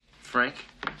Frank,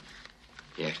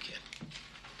 Yeah, kid.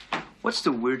 what's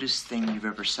the weirdest thing you've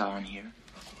ever saw in here?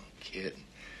 Kid,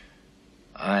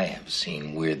 I have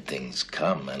seen weird things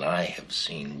come, and I have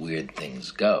seen weird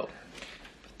things go.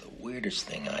 But the weirdest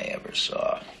thing I ever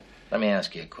saw... Let me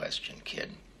ask you a question,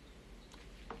 kid.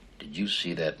 Did you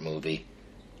see that movie,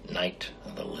 Night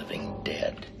of the Living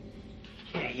Dead?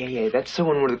 Yeah. That's the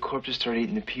one where the corpses start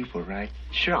eating the people, right?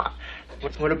 Sure.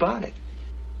 What about it?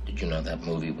 Did you know that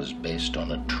movie was based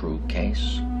on a true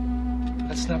case?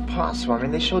 That's not possible. I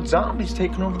mean, they showed zombies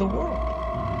taking over the world.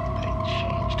 They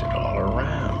changed it all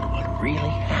around. What really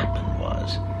happened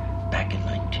was, back in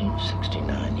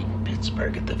 1969 in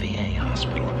Pittsburgh at the VA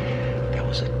hospital, there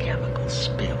was a chemical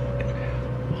spill,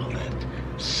 and all that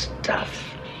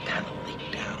stuff kind of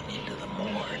leaked down into the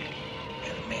morgue,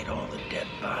 and it made all the dead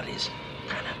bodies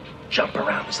kind of jump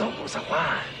around as though it was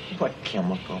alive. What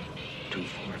chemical?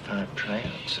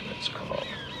 2,4,5-trioxin, it's called.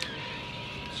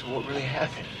 So what really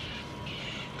happened?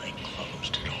 They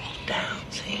closed it all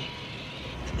down, see?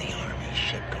 And the army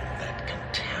shipped all that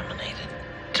contaminated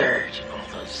dirt and all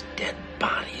those dead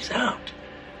bodies out.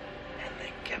 And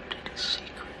they kept it a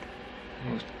secret.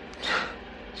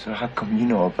 So how come you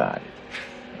know about it?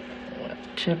 Well,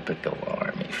 typical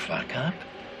army fuck-up.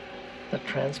 The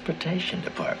transportation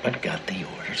department got the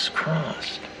orders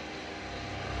crossed.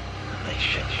 They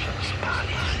shipped those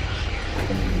bodies.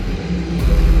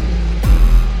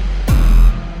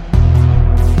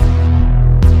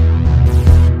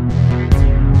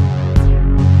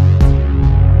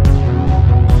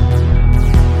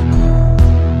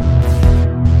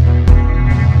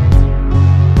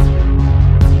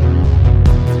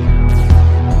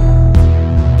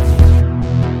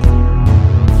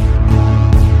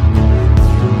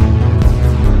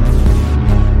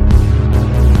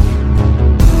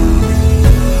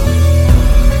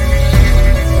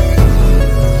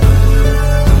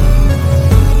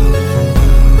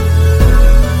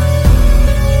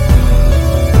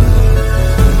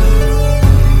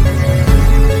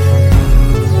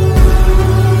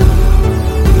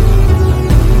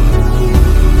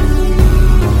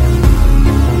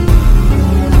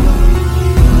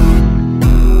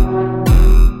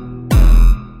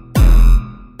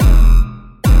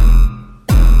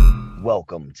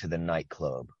 Welcome to the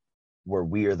nightclub, where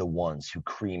we are the ones who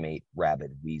cremate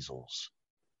rabid weasels.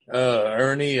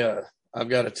 Ernie, I've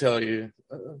got to tell you,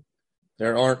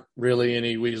 there aren't really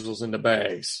any weasels in the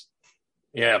bags.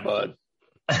 Yeah, bud.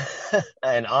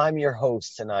 And I'm your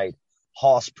host tonight,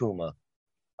 Hoss Puma,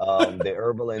 the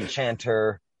herbal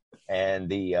enchanter, and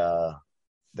the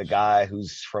guy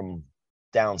who's from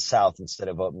down south instead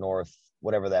of up north,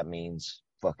 whatever that means.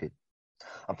 Fuck it.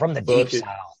 I'm from the deep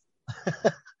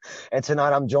south. And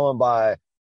tonight I'm joined by,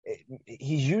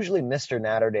 he's usually Mr.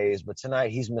 Natterdays, but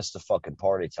tonight he's Mr. fucking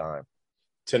party time.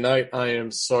 Tonight I am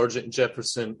Sergeant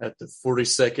Jefferson at the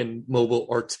 42nd Mobile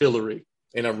Artillery,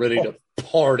 and I'm ready to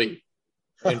party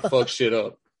and fuck shit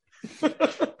up.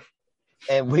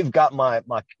 And we've got my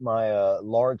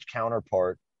large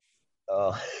counterpart,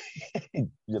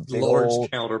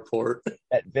 counterpart,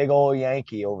 that big old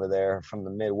Yankee over there from the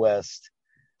Midwest,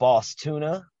 Boss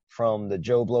Tuna from the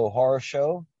Joe Blow Horror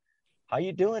Show. How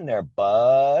you doing there,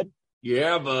 bud?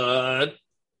 Yeah, bud.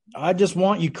 I just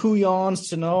want you Kuyons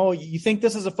to know, you think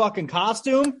this is a fucking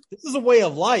costume? This is a way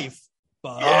of life,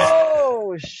 bud.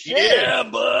 Oh, shit. Yeah,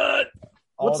 bud.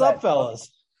 What's up,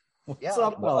 fellas? What's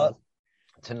up, fellas?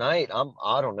 Tonight,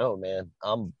 I don't know, man.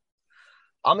 I'm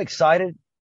excited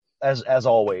as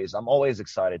always. I'm always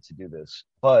excited to do this,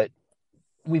 but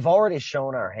we've already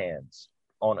shown our hands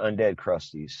on Undead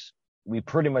Crusties. We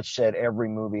pretty much said every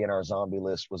movie in our zombie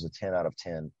list was a 10 out of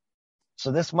 10.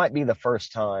 So this might be the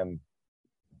first time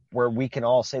where we can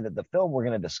all say that the film we're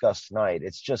going to discuss tonight,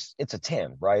 it's a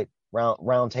 10, right?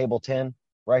 Round table 10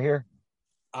 right here.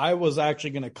 I was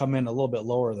actually going to come in a little bit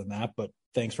lower than that, but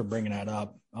thanks for bringing that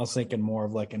up. I was thinking more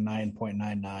of like a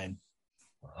 9.99.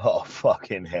 Oh,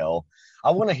 fucking hell.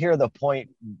 I want to hear the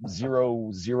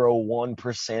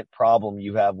 0.001% problem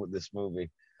you have with this movie.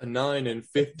 A 9 and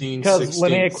 15 because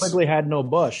Linnea Quigley had no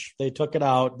bush. They took it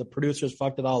out. The producers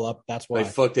fucked it all up. That's why. They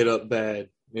fucked it up bad.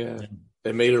 Yeah.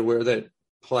 They made her wear that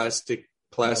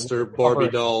plaster Barbie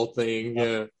doll thing.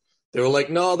 Yeah. They were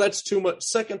like, no, that's too much.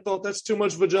 Second thought, that's too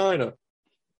much vagina.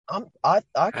 I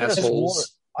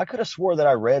could have swore that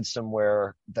I read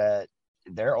somewhere that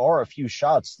there are a few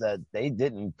shots that they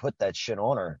didn't put that shit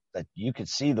on her, that you could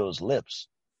see those lips.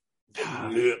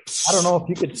 Lips. I don't know if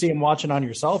you could see him watching on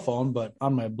your cell phone, but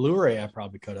on my Blu-ray, I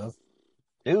probably could have.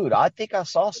 Dude, I think I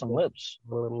saw some lips.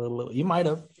 You might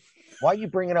have. Why are you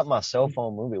bringing up my cell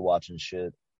phone movie watching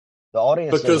shit? The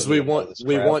audience because doesn't we need to know want this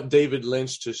we crap. want David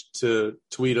Lynch to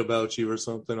tweet about you or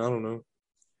something. I don't know.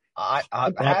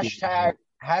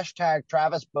 Hashtag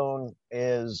Travis Boone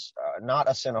is not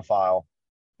a cinephile.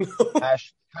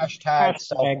 Hashtag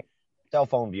cell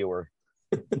phone viewer.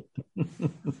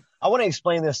 I want to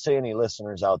explain this to any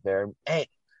listeners out there. Hey,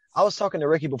 I was talking to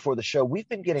Ricky before the show. We've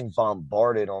been getting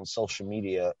bombarded on social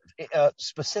media,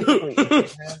 specifically.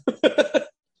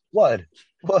 What?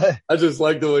 I just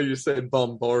like the way you said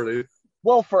bombarded.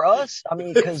 Well, for us, I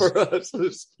mean, because For us,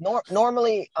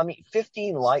 normally, I mean,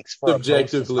 15 likes for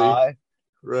subjectively, a post is high,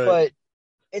 right? But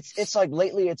it's like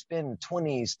lately it's been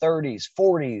 20s, 30s,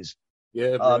 40s.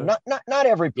 Yeah, bro. Not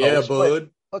every post,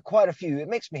 bud. but quite a few. It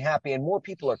makes me happy, and more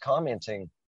people are commenting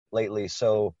lately.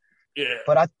 So, yeah.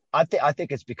 But I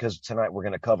think it's because tonight we're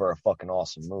gonna cover a fucking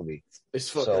awesome movie. It's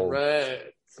fucking rad.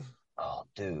 Oh,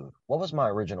 dude, what was my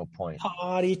original point?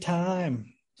 Party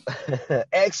time.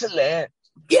 Excellent.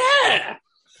 Yeah.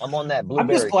 I'm on that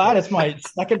blueberry. I'm just glad it's my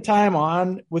second time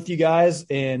on with you guys,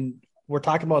 and we're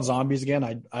talking about zombies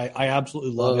again. I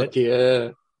absolutely love it. Yeah.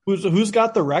 Who's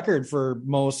got the record for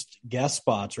most guest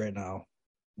spots right now?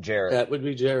 Jarrett. That would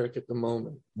be Jarek at the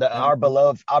moment. Our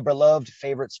beloved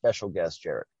favorite special guest,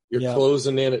 Jarrett. You're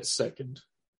closing in at second.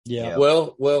 Yeah.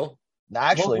 Well.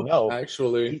 Actually, no.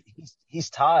 Actually, he's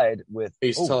tied with.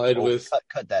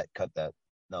 Cut that.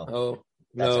 No. Oh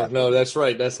no, that's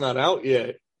right. That's not out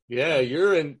yet. Yeah,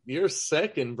 you're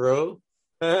second, bro.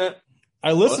 I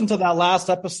listened to that last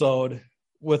episode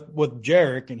with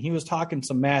Jarek, and he was talking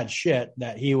some mad shit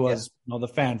that he was the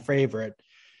fan favorite.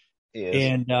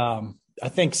 And I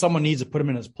think someone needs to put him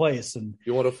in his place. And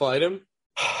you want to fight him?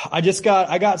 I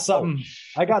got something.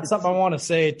 I want to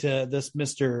say to this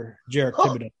Mr. Jarek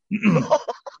Thibodeau.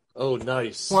 Oh,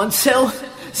 nice. 1, 2,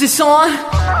 is this on?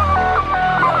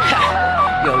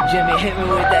 Yo, Jimmy, hit me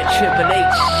with that Triple H.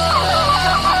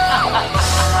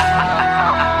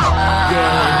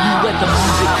 Yeah, you let the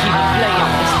music keep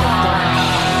playing, Mr. Dunk.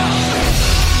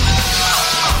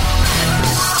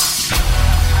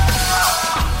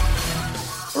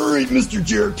 All right, Mr.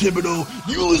 Jarek Thibodeau,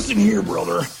 you listen here,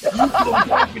 brother. You come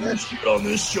talking that shit on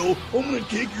this show, I'm gonna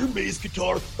take your bass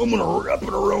guitar, I'm gonna wrap it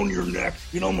around your neck,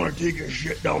 and I'm gonna take a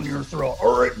shit down your throat.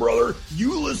 All right, brother,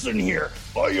 you listen here.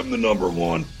 I am the number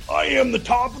one. I am the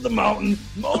top of the mountain,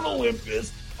 Mount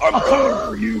Olympus. I'm coming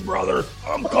for you, brother.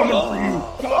 I'm coming for you.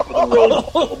 Top of the road,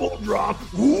 elbow drop.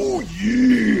 Ooh,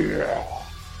 yeah.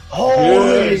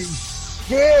 Holy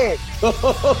shit.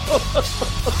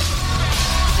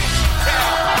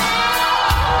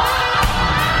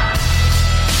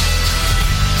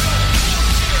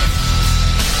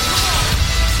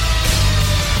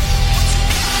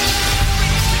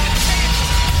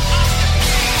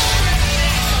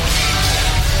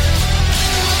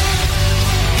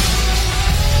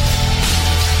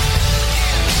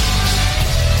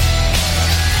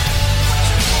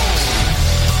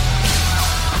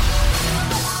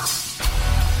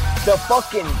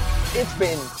 It's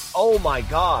been, oh my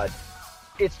God.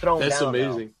 It's thrown down. That's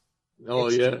amazing. Now. Oh,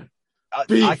 yeah.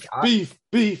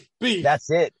 Beef. That's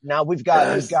it. Now we've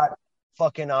got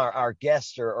fucking our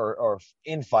guests or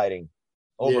infighting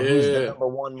over who's the number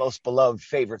one most beloved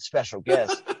favorite special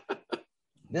guest.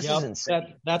 This is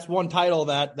insane. That's one title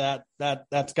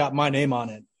that's got my name on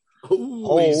it.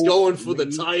 Ooh, he's going for the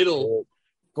title.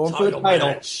 Going for the title.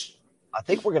 Match. I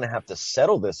think we're gonna have to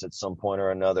settle this at some point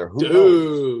or another. Who Dude.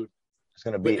 knows? It's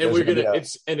gonna be,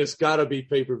 it's gotta be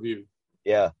pay-per-view.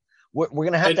 Yeah. We're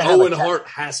gonna have to have Owen Hart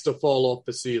has to fall off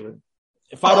the ceiling.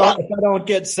 If I don't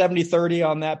get 70-30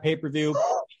 on that pay-per-view,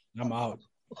 I'm out.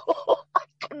 I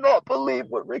cannot believe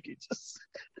what Ricky just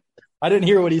said. I didn't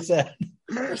hear what he said.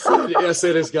 I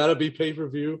said it's gotta be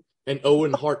pay-per-view, and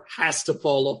Owen Hart has to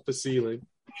fall off the ceiling.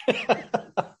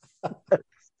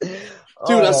 Dude,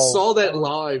 I saw that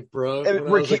live, bro. When I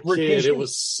was a kid. It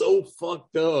was so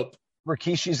fucked up.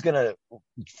 Rikishi's gonna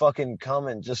fucking come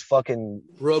and just fucking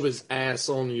rub his ass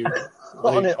on you.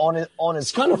 on his.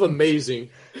 It's kind of amazing.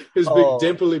 His big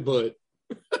dimply butt.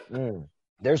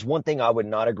 There's one thing I would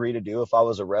not agree to do if I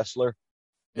was a wrestler.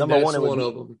 Number one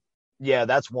of them. Yeah,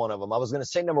 that's one of them. I was gonna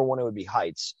say number one, it would be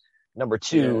heights. Number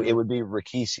two, it would be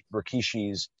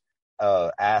Rikishi's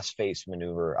ass face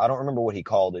maneuver. I don't remember what he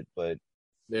called it, but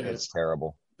it's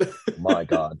terrible. My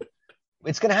God.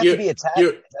 It's going to have to be attacked.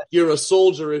 You're a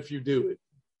soldier if you do it.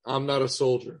 I'm not a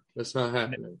soldier. That's not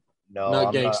happening. No,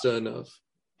 not gangsta enough.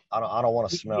 I don't want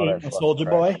to smell that. A soldier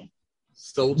boy.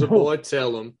 Soldier boy,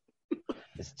 tell him.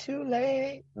 It's too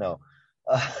late. No.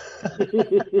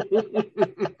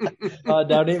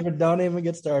 Don't even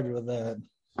get started with that.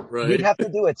 Right. You'd have to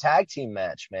do a tag team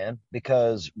match, man,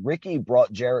 because Ricky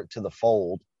brought Jarrett to the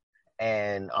fold,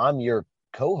 and I'm your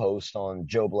co-host on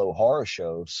Joe Blow Horror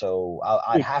Show, so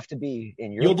I'd have to be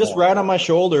in your. You'll just ride on my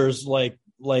shoulders like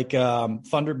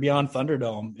Thunder Beyond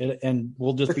Thunderdome, and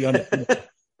we'll just be on.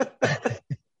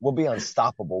 We'll be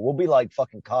unstoppable. We'll be like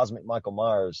fucking cosmic Michael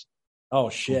Myers. Oh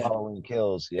shit! Halloween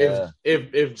Kills. Yeah.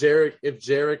 If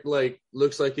Jarek like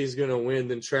looks like he's gonna win,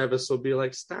 then Travis will be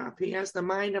like, "Stop! He has the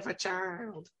mind of a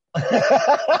child. Look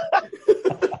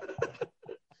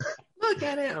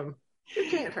at him. You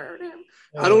can't hurt him."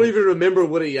 I don't even remember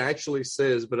what he actually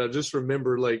says, but I just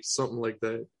remember like something like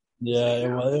that. Yeah,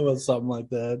 it was something like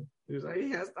that. He was like,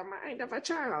 "He has the mind of a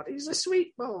child. He's a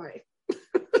sweet boy."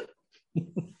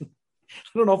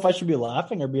 I don't know if I should be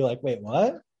laughing or be like, "Wait,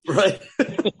 what?" Right.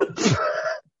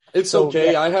 It's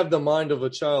okay. I have the mind of a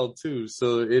child too,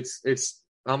 so it's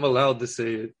I'm allowed to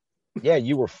say it. Yeah,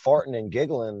 you were farting and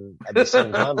giggling at the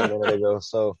same time a minute ago,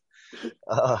 so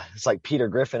it's like Peter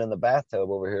Griffin in the bathtub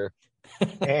over here.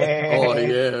 Oh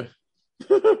yeah.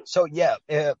 So yeah,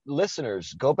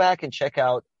 listeners, go back and check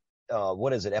out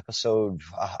what is it? Episode?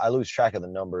 I lose track of the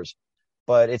numbers,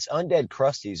 but it's Undead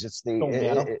Krusties. It's the don't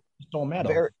matter. It don't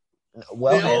matter.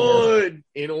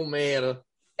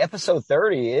 Episode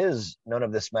 30 is None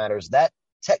of This Matters. That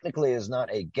technically is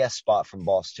not a guest spot from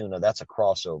Boss Tuna. That's a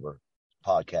crossover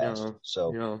podcast. Yeah.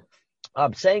 So Yeah.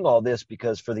 I'm saying all this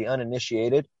because for the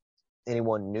uninitiated,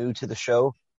 anyone new to the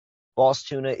show, Boss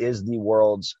Tuna is the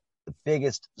world's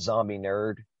biggest zombie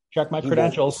nerd. Check my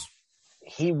credentials.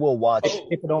 He will watch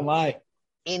If I don't lie.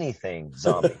 anything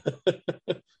zombie.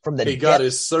 He got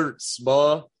his certs,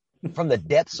 boy. From the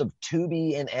depths of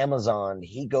Tubi and Amazon,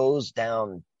 he goes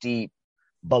down deep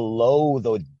below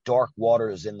the dark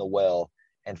waters in the well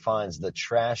and finds the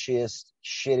trashiest,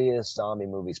 shittiest zombie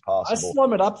movies possible. I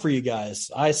slum it up for you guys.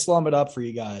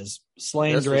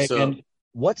 Slaying Dragon.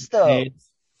 What's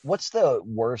the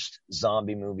worst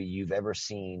zombie movie you've ever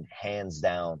seen, hands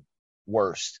down?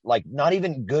 Worst. Like, not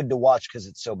even good to watch because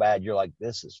it's so bad. You're like,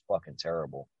 this is fucking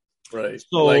terrible. Right.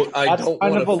 So like, I that's don't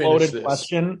kind of a loaded this.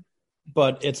 question,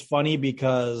 but it's funny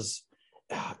because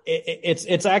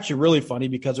it's actually really funny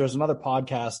because there's another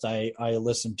podcast I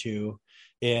listen to,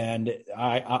 and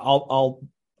I'll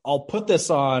put this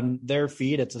on their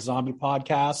feed. It's a zombie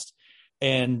podcast,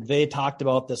 and they talked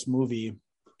about this movie.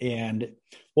 And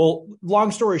well,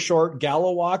 long story short,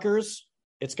 Gallows Walkers.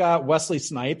 It's got Wesley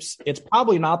Snipes. It's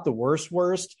probably not the worst,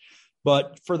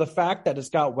 but for the fact that it's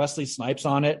got Wesley Snipes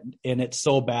on it and it's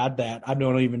so bad that I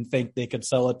don't even think they could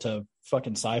sell it to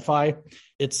fucking Sci-Fi.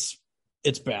 It's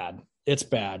bad. It's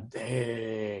bad.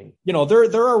 Dang. You know,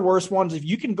 there are worse ones. If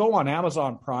you can go on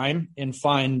Amazon Prime and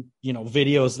find,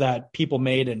 videos that people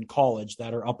made in college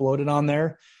that are uploaded on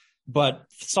there, but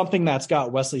something that's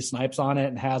got Wesley Snipes on it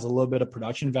and has a little bit of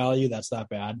production value, that's that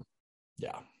bad.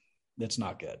 Yeah, it's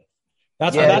not good.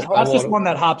 That's just one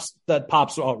that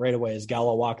pops out right away is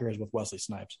Gallows Walkers with Wesley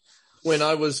Snipes. When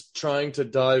I was trying to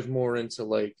dive more into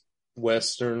like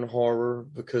Western horror,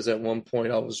 because at one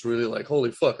point I was really like,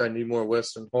 holy fuck, I need more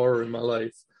Western horror in my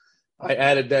life. I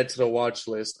added that to the watch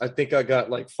list. I think I got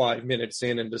like 5 minutes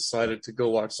in and decided to go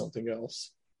watch something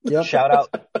else. Yep. Shout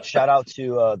out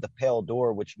to The Pale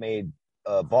Door, which made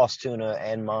Boss Tuna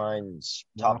and mine's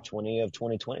top 20 of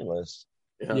 2020 list.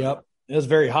 Yeah. Yep. It was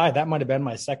very high. That might have been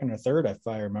my second or third, if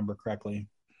I remember correctly.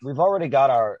 We've already got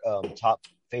our top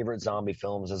favorite zombie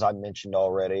films, as I mentioned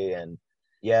already. And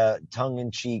yeah,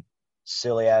 tongue-in-cheek,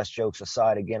 silly-ass jokes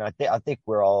aside, again, I think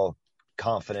we're all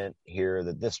confident here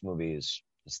that this movie is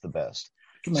the best.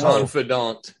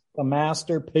 Confidant. A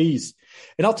masterpiece.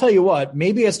 And I'll tell you what,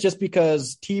 maybe it's just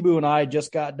because T-Boo and I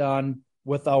just got done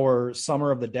with our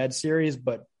Summer of the Dead series,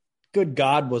 but good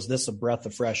God, was this a breath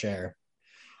of fresh air.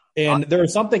 And there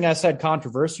was something I said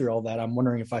controversial that I'm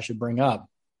wondering if I should bring up.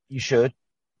 You should.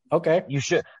 Okay. You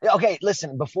should. Okay,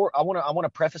 listen, before I want to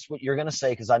preface what you're going to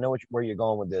say because I know where you're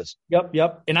going with this.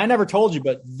 Yep. And I never told you,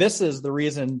 but this is the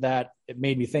reason that it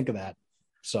made me think of that.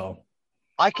 So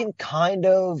I can kind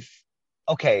of.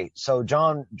 Okay, so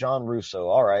John Russo.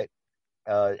 All right.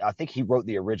 I think he wrote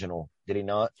the original. Did he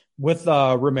not? With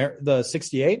Romero, the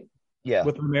 68? Yeah.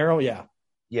 With Romero, yeah.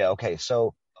 Yeah, okay.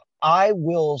 So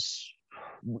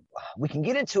we can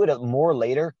get into it more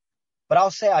later, but I'll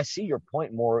say I see your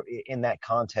point more in that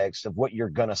context of what you're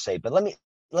going to say. But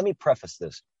let me preface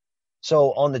this.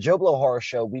 So on the Joe Blow Horror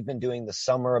Show, we've been doing the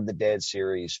Summer of the Dead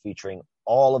series featuring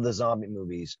all of the zombie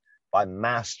movies by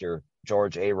master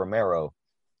George A. Romero.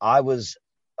 I was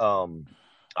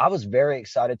very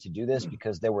excited to do this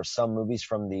because there were some movies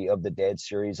from the Of the Dead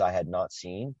series I had not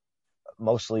seen,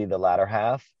 mostly the latter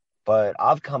half, but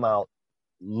I've come out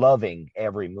loving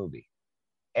every movie.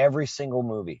 Every single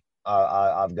movie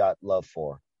I've got love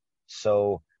for.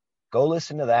 So go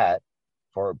listen to that.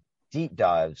 for deep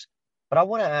dives. But I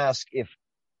want to ask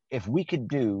if we could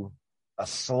do a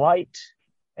slight,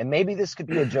 and maybe this could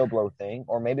be a Joe Blow thing,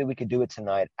 or maybe we could do it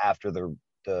tonight after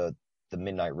the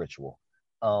midnight ritual.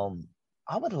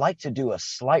 I would like to do a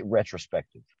slight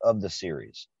retrospective of the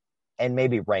series and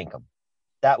maybe rank them.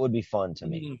 That would be fun to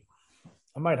me.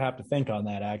 I might have to think on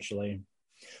that, actually,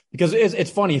 because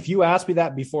it's funny. If you asked me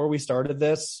that before we started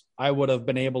this, I would have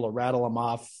been able to rattle them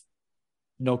off,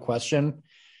 no question.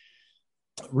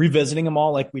 Revisiting them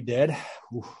all like we did,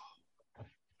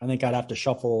 I think I'd have to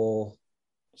shuffle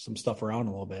some stuff around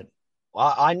a little bit.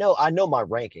 Well, I know my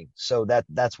ranking, so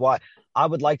that's why I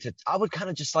would kind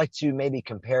of just like to maybe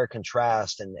compare,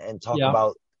 contrast, and talk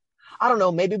about, I don't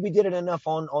know, maybe we did it enough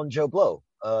on Joe Blow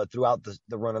throughout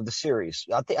the run of the series.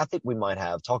 I think we might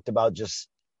have talked about just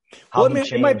how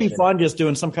it might be fun just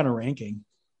doing some kind of ranking.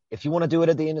 If you want to do it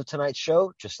at the end of tonight's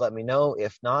show, just let me know.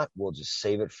 If not, we'll just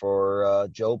save it for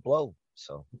Joe Blow.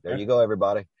 So there you go,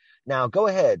 everybody. Now go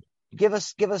ahead, give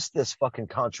us this fucking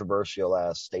controversial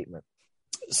ass statement.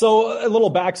 So a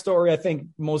little backstory. I think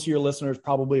most of your listeners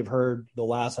probably have heard the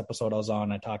last episode I was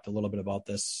on. I talked a little bit about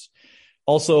this.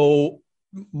 Also,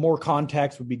 more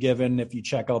context would be given if you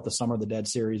check out the Summer of the Dead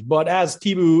series. But as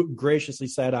Tibu graciously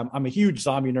said, I'm a huge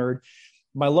zombie nerd.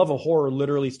 My love of horror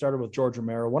literally started with George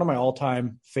Romero. One of my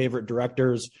all-time favorite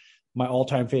directors. My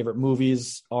all-time favorite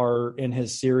movies are in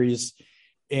his series.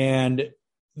 And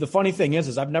the funny thing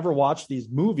is I've never watched these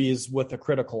movies with a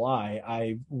critical eye.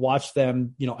 I watched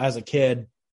them, as a kid,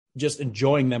 just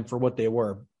enjoying them for what they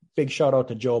were. Big shout out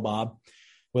to Joe Bob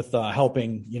with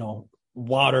helping,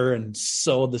 water and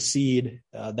sow the seed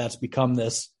that's become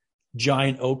this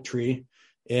giant oak tree.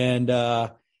 And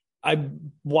I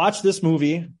watched this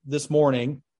movie this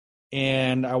morning,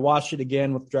 and I watched it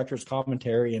again with director's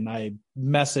commentary, and I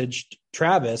messaged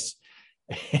Travis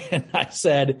and I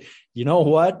said, you know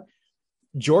what?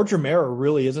 George Romero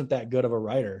really isn't that good of a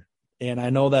writer. And I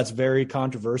know that's very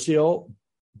controversial,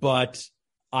 but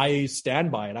I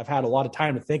stand by it. I've had a lot of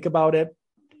time to think about it.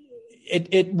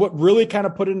 What really kind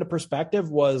of put into perspective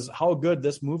was how good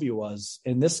this movie was.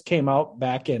 And this came out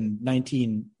back in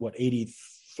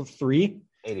 83?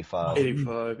 85.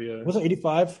 85, yeah. Was it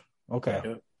 85? Okay.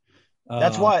 Yeah.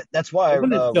 That's why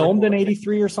wasn't it filmed in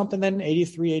 83 or something then?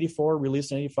 83, 84,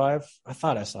 released in 85? I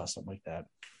thought I saw something like that.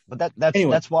 But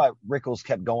that's why Rickles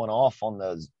kept going off on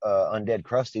the Undead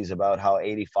Crusties about how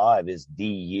 85 is the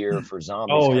year for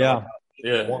zombies. Oh, yeah.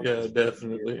 Yeah,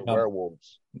 definitely.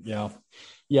 Werewolves. Yeah.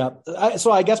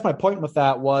 So I guess my point with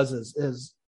that was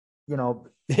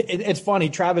it's funny.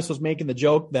 Travis was making the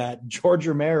joke that George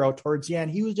Romero towards the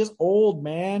end, he was just old,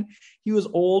 man. He was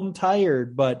old and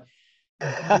tired. But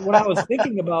what I was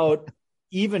thinking about,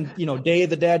 even, Day of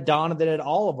the Dead, Dawn of the Dead,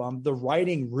 all of them, the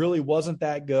writing really wasn't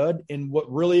that good. And what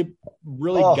really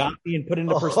got me and put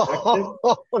into perspective.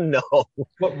 Oh, no.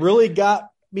 What really got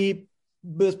me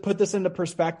put this into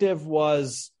perspective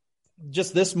was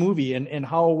just this movie and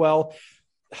how well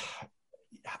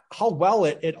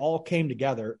it all came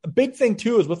together. A big thing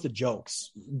too is with the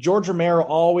jokes. George Romero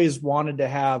always wanted to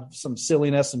have some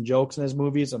silliness and jokes in his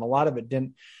movies, and a lot of it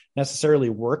didn't necessarily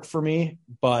work for me,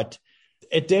 but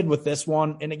it did with this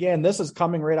one. And again, this is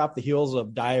coming right off the heels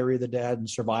of Diary of the Dead and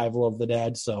Survival of the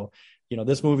Dead. So,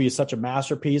 this movie is such a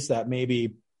masterpiece that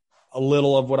maybe a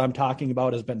little of what I'm talking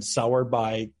about has been soured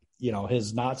by,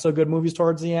 his not so good movies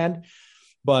towards the end.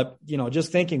 But,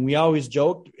 just thinking, we always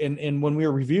joked, and when we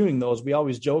were reviewing those, we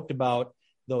always joked about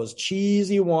those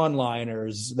cheesy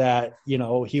one-liners that,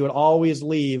 he would always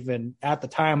leave. And at the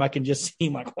time, I can just see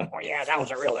him like, oh, yeah, that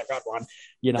was a really good one.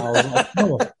 Like,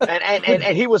 oh.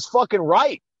 and he was fucking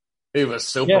right. He was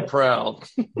super proud.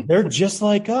 They're just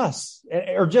like us.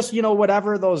 Or just,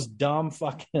 whatever those dumb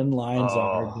fucking lines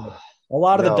are. A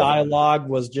lot of the dialogue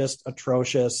was just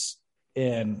atrocious.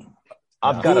 And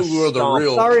I've got to stomp.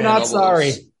 Sorry, not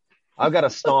sorry. I've got to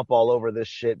stomp all over this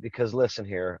shit because listen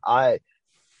here, I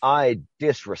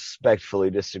disrespectfully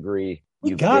disagree.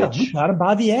 We got him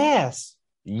by the ass.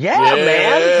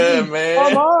 Yeah,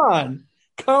 man.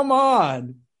 Come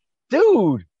on,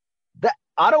 dude. That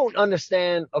I don't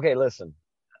understand. Okay, listen,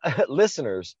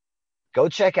 listeners, go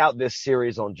check out this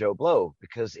series on Joe Blow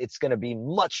because it's going to be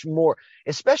much more,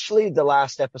 especially the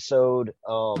last episode.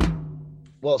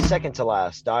 Second to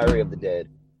last, Diary of the Dead.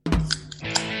 Oh,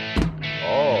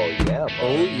 yeah, bud.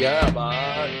 Oh, yeah,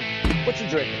 bud. What you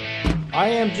drinking? I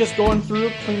am just going through,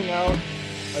 cleaning out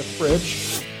a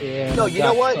fridge. And no, you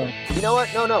know what? You know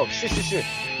what? No. Shh.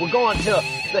 We're going to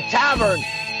the tavern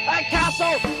at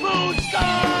Castle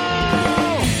Moonstone!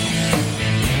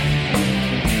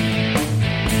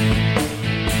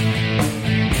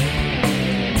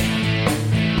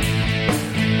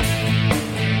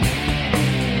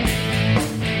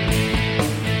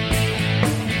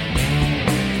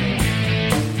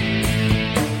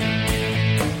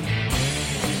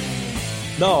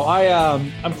 No,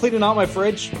 I'm cleaning out my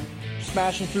fridge,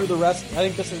 smashing through the rest. I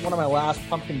think this is one of my last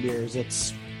pumpkin beers.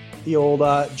 It's the old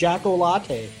Jacko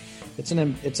Latte. It's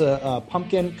a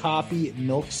pumpkin coffee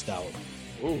milk stout.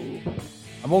 Ooh.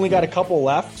 I've only got a couple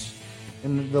left,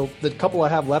 and the couple I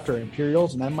have left are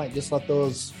Imperials, and I might just let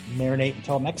those marinate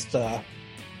until next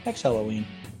Halloween.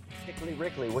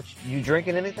 Rickley, you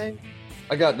drinking anything?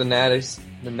 I got the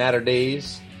Natter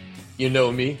Days. You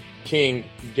know me, King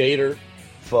Gator.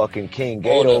 Fucking King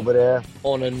Gator over there.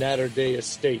 On a Natter Day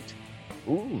estate.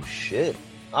 Ooh, shit.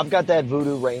 I've got that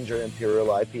Voodoo Ranger Imperial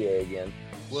IPA again.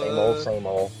 What? Same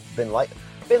old. Been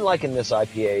liking this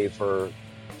IPA for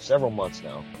several months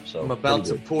now. So I'm about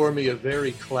to pour me a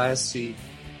very classy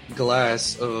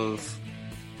glass of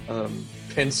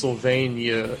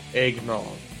Pennsylvania eggnog.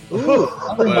 Ooh,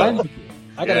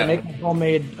 I gotta make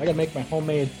my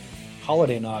homemade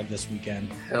holiday nog this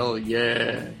weekend. Hell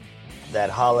yeah. That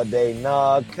holiday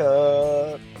nog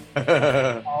cup.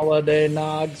 Holiday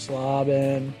nog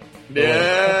slobbin.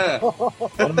 Yeah.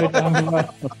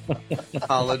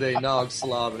 Holiday nog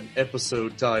slobbin.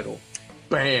 Episode title.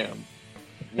 Bam.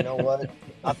 You know what?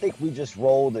 I think we just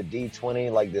rolled a D20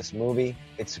 like this movie.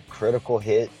 It's a critical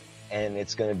hit, and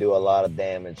it's going to do a lot of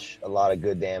damage, a lot of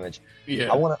good damage.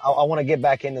 Yeah. I want to get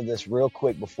back into this real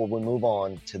quick before we move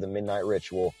on to the Midnight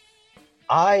Ritual.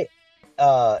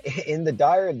 In the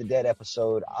Diary of the Dead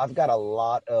episode, I've got a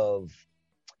lot of,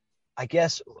 I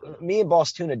guess, me and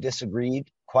Boss Tuna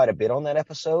disagreed quite a bit on that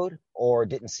episode, or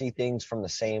didn't see things from the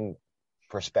same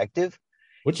perspective.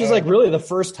 Which is like really the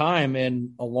first time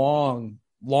in a long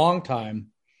time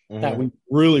that we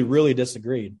really, really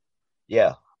disagreed.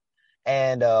 Yeah.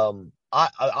 And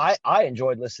I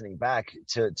enjoyed listening back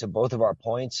to both of our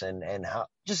points and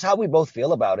how we both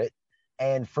feel about it.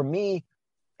 And for me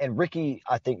and Ricky,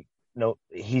 I think, no,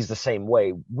 he's the same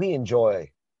way. We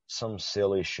enjoy some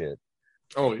silly shit.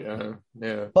 Oh yeah,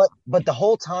 yeah. But the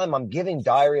whole time I'm giving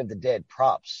Diary of the Dead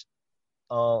props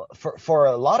for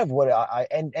a lot of what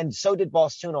and so did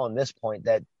Boss Tuna on this point,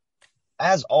 that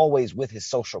as always with his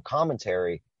social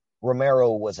commentary,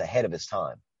 Romero was ahead of his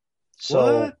time.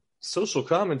 So what? Social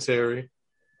commentary.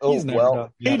 Oh,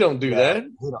 well, he don't do that.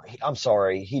 I'm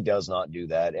sorry, he does not do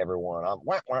that. Everyone,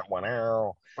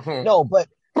 no, but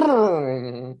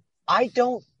I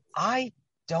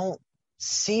don't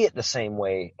see it the same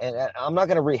way, and I'm not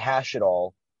going to rehash it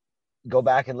all. Go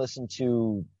back and listen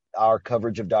to our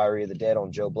coverage of Diary of the Dead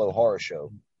on Joe Blow Horror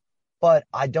Show, but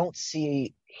I don't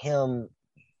see him.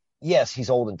 Yes, he's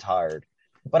old and tired,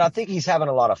 but I think he's having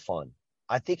a lot of fun.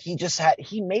 I think he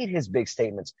made his big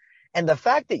statements. And the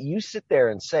fact that you sit there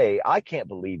and say, I can't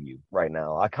believe you right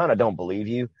now. I kind of don't believe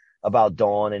you about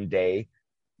Dawn and Day.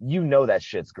 You know that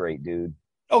shit's great, dude.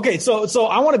 Okay, so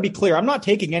I want to be clear. I'm not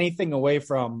taking anything away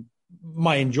from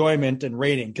my enjoyment and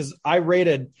rating, because I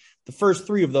rated the first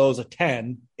 3 of those a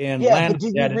 10 and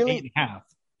landed at an 8.5.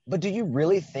 But do you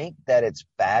really think that it's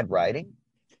bad writing?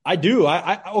 I do.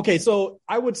 Okay, so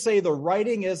I would say the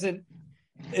writing is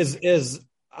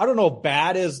I don't know if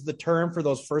bad is the term for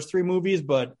those first 3 movies,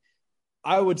 but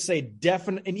I would say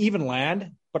definite and even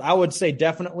Land, but I would say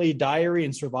definitely Diary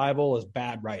and Survival is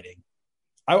bad writing.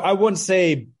 I wouldn't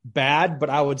say bad, but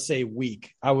I would say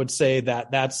weak. I would say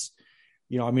that's,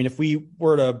 if we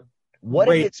were to what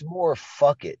if it's more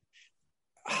fuck it?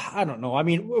 I don't know. I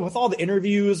mean, with all the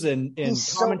interviews and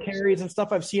commentaries and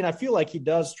stuff I've seen, I feel like he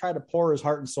does try to pour his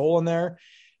heart and soul in there.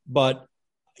 But,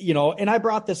 and I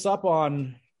brought this up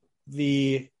on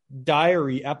the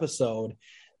Diary episode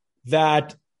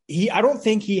that I don't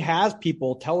think he has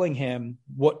people telling him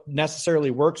what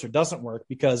necessarily works or doesn't work,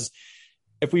 because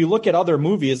if we look at other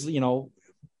movies,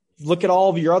 look at all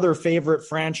of your other favorite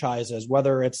franchises,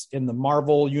 whether it's in the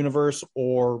Marvel universe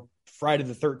or Friday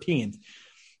the 13th,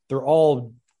 they're all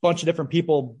a bunch of different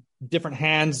people, different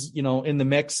hands, in the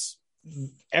mix.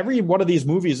 Every one of these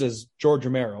movies is George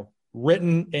Romero,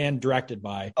 written and directed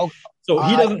by. Oh, so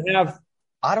he doesn't have,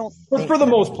 I don't for the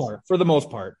most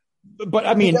part. But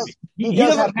I mean, he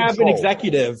doesn't have an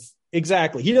executive.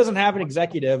 Exactly. He doesn't have an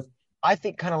executive. I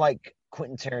think kind of like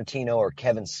Quentin Tarantino or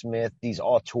Kevin Smith, these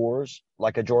auteurs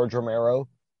like a George Romero.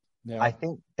 Yeah. I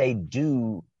think they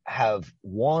do have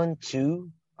 1, 2.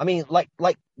 I mean, like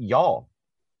y'all.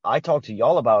 I talked to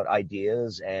y'all about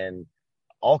ideas and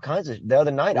all kinds of. The other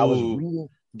night I was reading.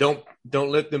 Don't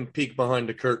let them peek behind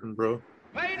the curtain, bro.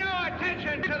 Pay no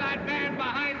attention to that man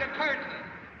behind the curtain.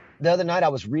 The other night I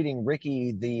was reading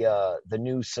Ricky the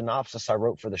new synopsis I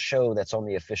wrote for the show that's on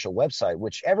the official website,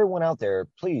 which everyone out there,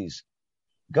 please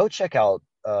go check out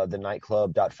the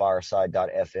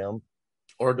nightclub.fireside.fm.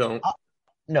 Or don't.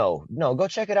 No, go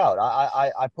check it out.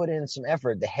 I put in some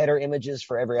effort. The header images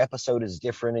for every episode is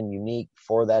different and unique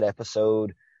for that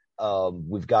episode.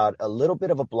 We've got a little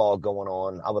bit of a blog going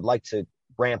on. I would like to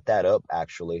ramp that up,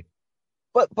 actually.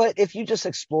 But if you just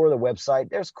explore the website,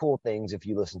 there's cool things. If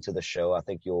you listen to the show, I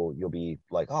think you'll be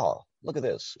like, oh, look at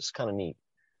this. It's kind of neat.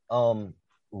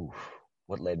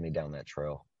 What led me down that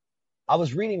trail? I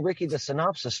was reading, Ricky, the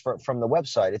synopsis from the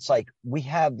website. It's like we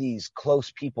have these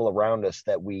close people around us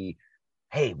that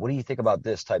hey, what do you think about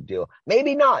this type deal?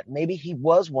 Maybe not. Maybe he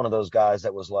was one of those guys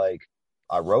that was like,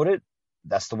 I wrote it.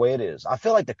 That's the way it is. I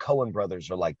feel like the Coen brothers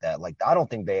are like that. Like, I don't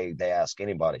think they ask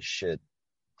anybody shit.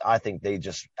 I think they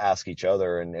just ask each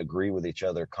other and agree with each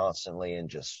other constantly and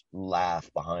just laugh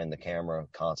behind the camera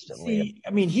constantly. See,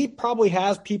 I mean, he probably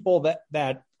has people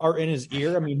that are in his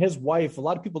ear. I mean, his wife, a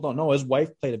lot of people don't know, his wife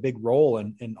played a big role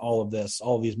in all of this,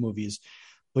 all of these movies.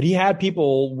 But he had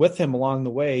people with him along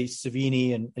the way,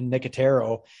 Savini and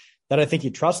Nicotero, that I think he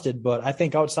trusted. But I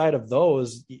think outside of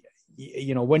those,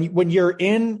 you know, when you're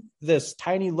in this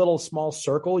tiny little small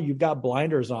circle, you've got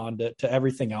blinders on to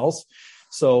everything else.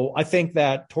 So I think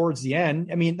that towards the end,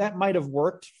 I mean, that might have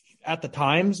worked at the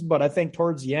times, but I think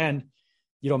towards the end,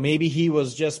 you know, maybe he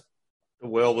was just the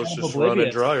well was just running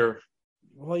drier.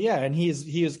 Well, yeah, and he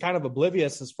is kind of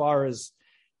oblivious as far as,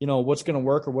 you know, what's going to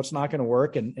work or what's not going to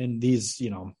work, and these, you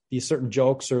know, these certain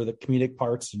jokes or the comedic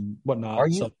parts and whatnot.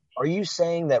 Are you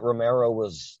saying that Romero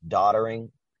was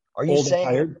doddering? Are you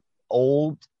saying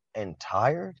old and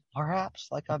tired, perhaps,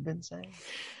 like I've been saying?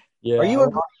 Yeah. Are you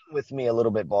agreeing with me a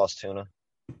little bit, Boss Tuna?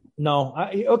 No.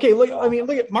 Okay, look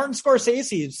at Martin Scorsese.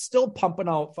 He's still pumping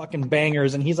out fucking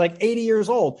bangers, and he's like 80 years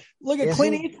old. Look at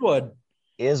Clint Eastwood.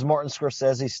 Is Martin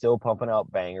Scorsese still pumping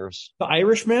out bangers? The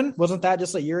Irishman, wasn't that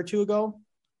just a year or two ago?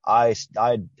 I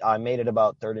made it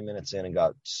about 30 minutes in and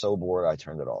got so bored I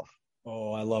turned it off.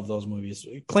 Oh, I love those movies.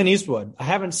 Clint Eastwood. I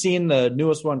haven't seen the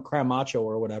newest one, Cramacho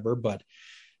or whatever, but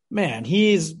man,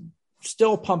 he's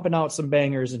still pumping out some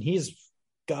bangers, and he's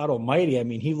God almighty. I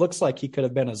mean, he looks like he could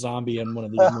have been a zombie in one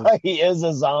of these movies. He is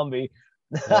a zombie.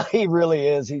 Yeah. He really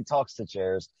is. He talks to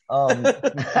chairs. I'll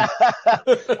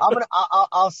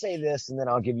say this, and then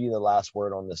I'll give you the last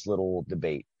word on this little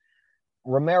debate.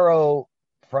 Romero,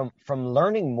 from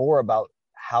learning more about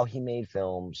how he made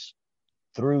films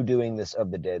through doing this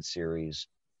Of the Dead series,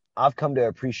 I've come to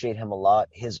appreciate him a lot.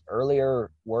 His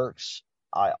earlier works,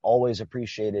 I always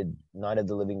appreciated Night of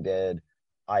the Living Dead.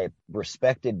 I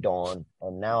respected Dawn,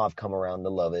 and now I've come around to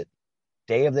love it.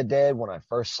 Day of the Dead, when I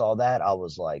first saw that, I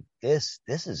was like, this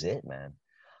is it, man.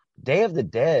 Day of the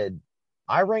Dead,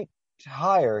 I ranked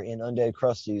higher in Undead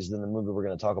Krusties than the movie we're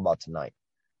going to talk about tonight.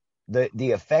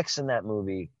 The effects in that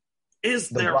movie. Is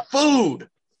there food?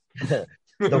 The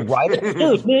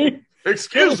writing.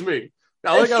 Excuse me.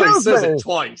 I like how he says it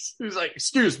twice. He's like,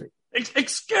 excuse me.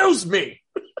 Excuse me.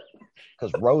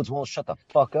 Because Rhodes won't shut the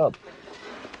fuck up.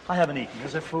 I haven't eaten.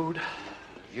 Is there food?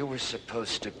 You were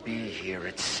supposed to be here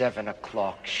at 7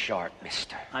 o'clock sharp,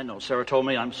 mister. I know. Sarah told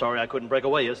me. I'm sorry I couldn't break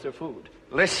away. Is there food?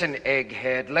 Listen,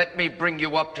 egghead, let me bring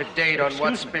you up to date on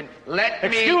what's been...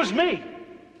 Excuse me.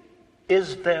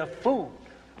 Is there food?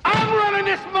 I'm running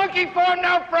this monkey farm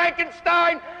now,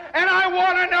 Frankenstein, and I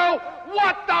want to know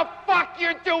what the fuck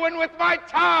you're doing with my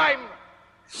time.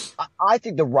 I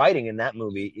think the writing in that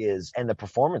movie and the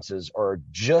performances are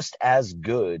just as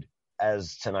good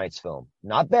as tonight's film.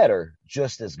 Not better,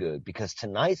 just as good, because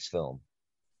tonight's film,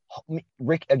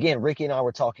 Ricky and I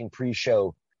were talking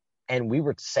pre-show, and we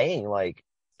were saying, like,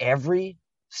 every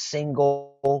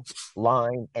single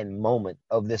line and moment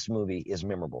of this movie is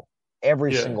memorable.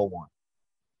 Every single one.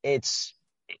 It's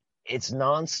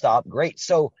nonstop great.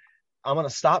 So I'm going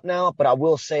to stop now, but I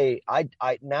will say I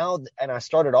now, and I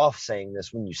started off saying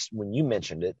this when you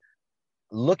mentioned it,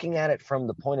 looking at it from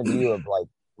the point of view of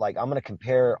like I'm going to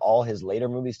compare all his later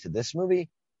movies to this movie.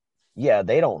 Yeah,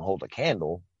 they don't hold a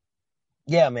candle.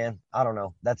 Yeah, man, I don't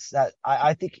know.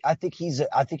 I think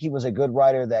he was a good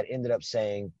writer that ended up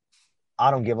saying, I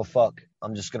don't give a fuck.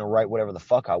 I'm just going to write whatever the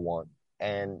fuck I want.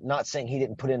 And not saying he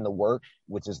didn't put in the work,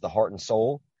 which is the heart and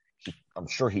soul. I'm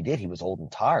sure he did. He was old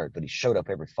and tired, but he showed up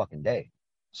every fucking day.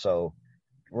 So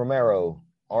Romero,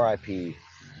 R.I.P.,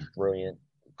 brilliant,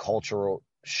 cultural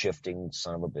shifting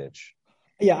son of a bitch.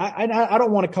 Yeah, I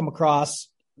don't want to come across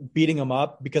beating him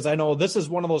up, because I know this is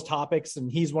one of those topics,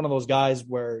 and he's one of those guys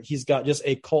where he's got just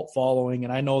a cult following.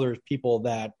 And I know there's people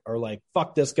that are like,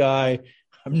 fuck this guy.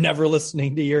 I'm never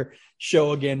listening to your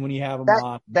show again when you have him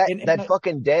on. That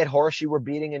fucking dead horse you were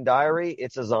beating in Diary,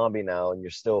 it's a zombie now, and you're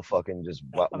still fucking just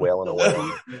wailing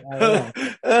away.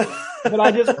 But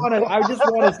I just want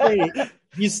to say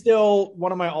he's still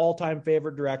one of my all-time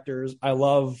favorite directors. I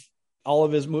love all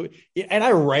of his movies, and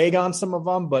I rag on some of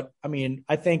them, but I mean,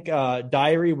 I think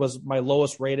Diary was my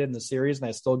lowest rated in the series, and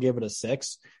I still gave it a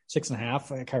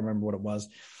 6.5. I can't remember what it was,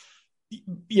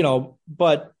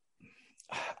 but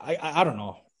I don't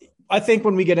know. I think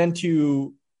when we get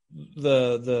into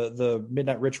the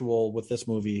Midnight Ritual with this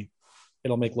movie,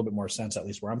 it'll make a little bit more sense, at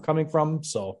least where I'm coming from.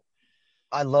 So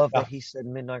I love that he said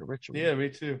Midnight Ritual. Yeah, me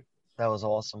too. That was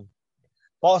awesome.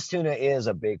 Boss Tuna is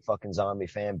a big fucking zombie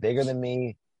fan, bigger than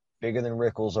me, bigger than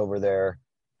Rickles over there,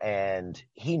 and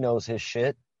he knows his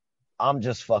shit. I'm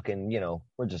just fucking,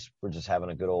 we're just having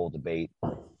a good old debate.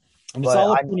 And it's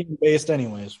all opinion based,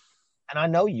 anyways. And I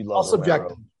know you love all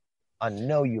subjective. I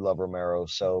know you love Romero,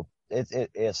 so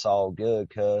it's all good,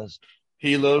 cuz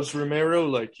he loves Romero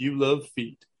like you love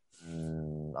feet.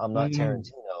 I'm not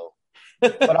Tarantino,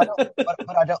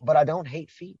 but I don't hate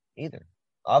feet either.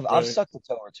 I've sucked a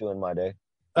toe or two in my day.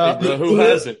 Hey, bro, who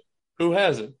hasn't? Who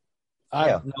hasn't?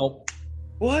 No.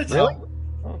 What? Really?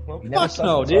 Fuck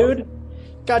no, dude.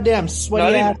 Goddamn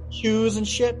sweaty ass shoes and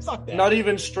shit. Fuck that. Not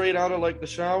even straight out of like the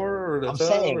shower or the I'm tub,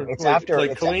 saying or it's like, after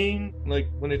like clean, like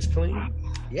when it's clean.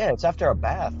 Yeah, it's after a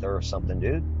bath or something,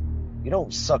 dude. You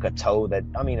don't suck a toe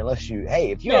unless you.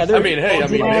 Hey, if you. Yeah, maybe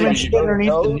shit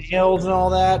underneath the nails and all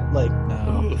that. Like,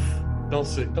 no. Oof. Don't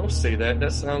say that.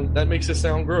 That makes it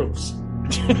sound gross.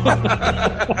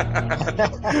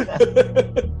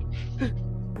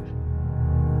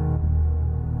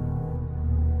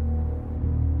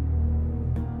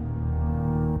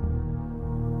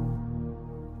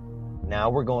 Now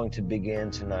we're going to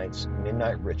begin tonight's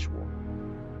Midnight Ritual.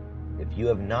 If you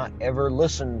have not ever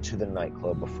listened to the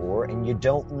nightclub before and you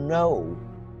don't know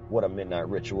what a Midnight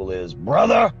Ritual is,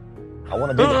 brother, I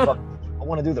want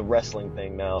to do the wrestling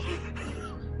thing now.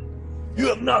 You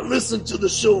have not listened to the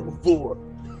show before.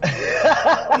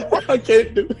 I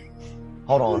can't do it.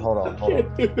 Hold on. I'm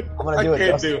gonna do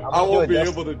it. I won't be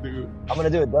able to do it. I'm gonna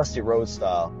do it Dusty Rhodes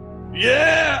style.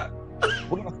 Yeah.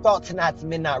 We're gonna start tonight's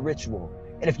Midnight Ritual.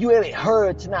 And if you haven't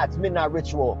heard tonight's Midnight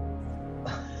Ritual,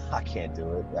 I can't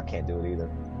do it. I can't do it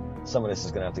either. Some of this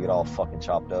is gonna have to get all fucking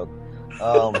chopped up.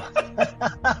 I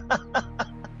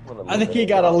think you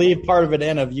gotta leave part of it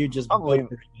in of you just.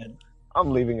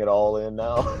 I'm leaving it all in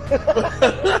now.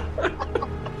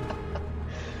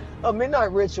 A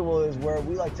Midnight Ritual is where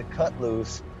we like to cut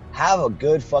loose, have a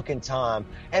good fucking time,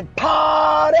 and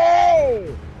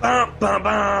party! Bum, bum,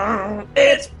 bum.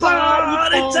 It's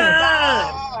party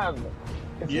time!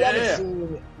 If you haven't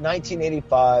seen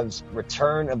 1985's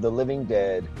Return of the Living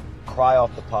Dead, cry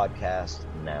off the podcast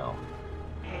now.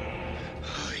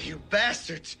 Oh, you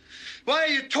bastards! Why are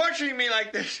you torturing me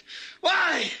like this?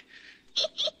 Why?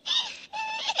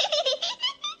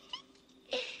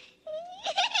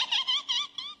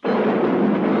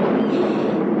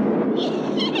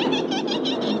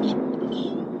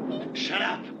 Shut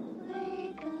up!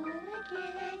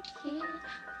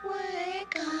 We're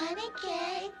gonna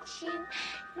get you,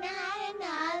 not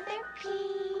another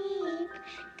peep.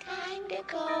 Time to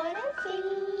go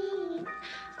to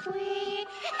sleep.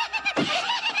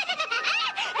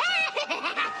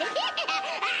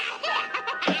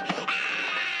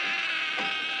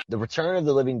 The Return of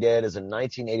the Living Dead is a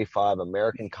 1985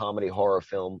 American comedy horror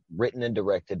film written and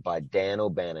directed by Dan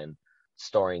O'Bannon,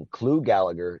 starring Clu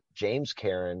Gallagher, James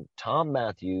Karen, Tom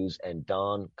Matthews, and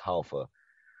Don Calfa.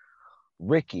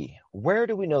 Ricky, where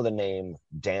do we know the name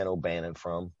Dan O'Bannon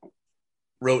from?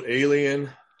 Wrote Alien.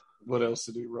 What else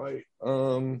did he write?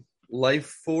 Life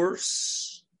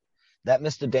Force. That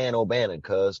Mr. Dan O'Bannon,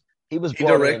 cuz he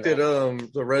directed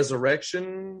The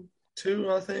Resurrection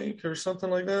 2, I think, or something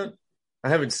like that. I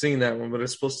haven't seen that one, but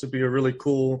it's supposed to be a really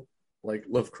cool, like,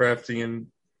 Lovecraftian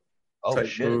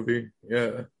type movie.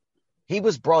 Yeah. He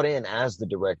was brought in as the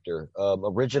director.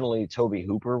 Originally, Tobe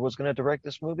Hooper was going to direct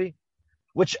this movie,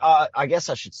 which I guess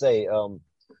I should say,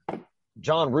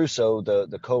 John Russo,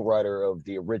 the co-writer of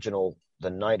the original The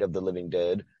Night of the Living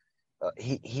Dead,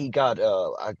 he got,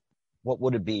 what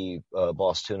would it be,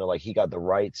 Boss Tuna? Like, he got the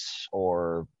rights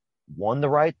or won the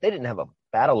right? They didn't have a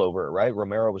battle over it, right?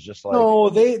 Romero was just like... No,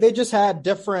 they just had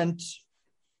different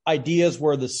ideas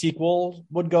where the sequel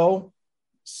would go.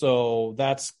 So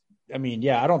that's, I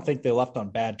don't think they left on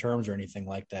bad terms or anything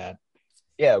like that.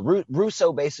 Yeah,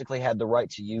 Russo basically had the right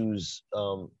to use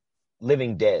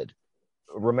Living Dead.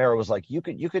 Romero was like, you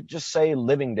could just say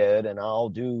Living Dead and I'll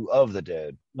do Of the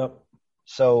Dead. Nope.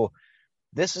 So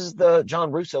this is the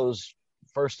John Russo's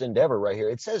first endeavor right here.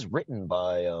 It says written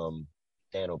by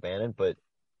Dan O'Bannon, but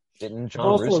didn't John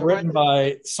also Russo written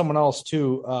by someone else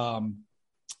too?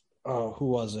 Who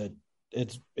was it?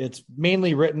 It's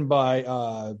mainly written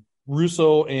by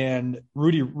Russo and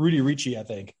Rudy Ricci, I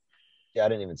think. Yeah, I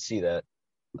didn't even see that.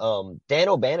 Dan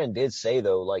O'Bannon did say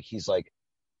though, like he's like,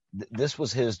 this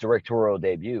was his directorial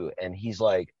debut, and he's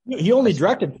like, he only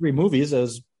directed 3 movies,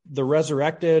 as The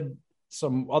Resurrected,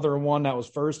 some other one that was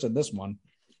first, and this one.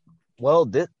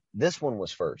 Well, this one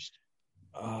was first.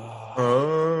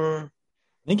 I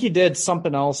think he did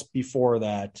something else before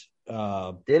that.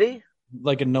 Did he?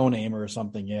 Like a No Name or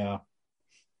something? Yeah,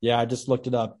 I just looked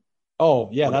it up. Oh,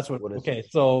 yeah, that's what. Okay,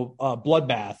 so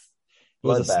Bloodbath. It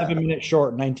was a 7-minute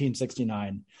short,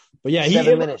 1969. But yeah,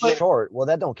 7-minute short. Well,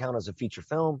 that don't count as a feature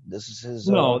film. This is his.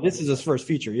 No, this is his first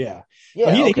feature. Yeah,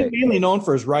 yeah. He's mainly known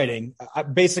for his writing.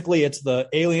 Basically, it's the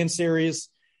Alien series.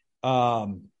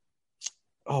 What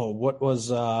was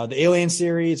the Alien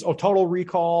series? Oh, Total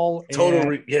Recall.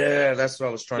 Yeah, that's what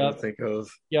I was trying to think of.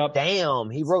 Yep. Damn,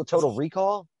 he wrote Total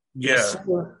Recall. Yeah.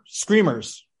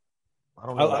 Screamers. I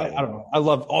don't know. I don't know. I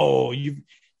love. Oh, you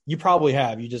probably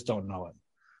have. You just don't know it.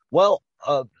 Well,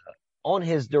 on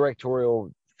his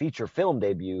directorial feature film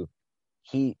debut,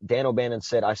 Dan O'Bannon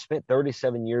said, "I spent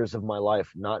 37 years of my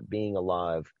life not being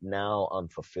alive. Now I'm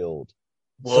fulfilled."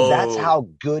 Whoa. So that's how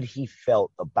good he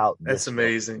felt about this. That's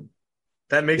amazing.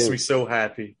 That makes me so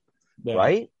happy.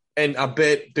 Right? And I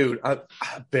bet, dude, I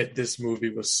bet this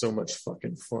movie was so much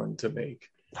fucking fun to make.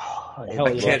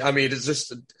 I mean, it's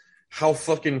just, how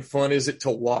fucking fun is it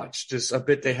to watch? I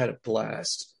bet they had a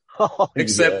blast.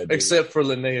 Except for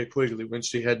Linnea Quigley, when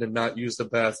she had to not use the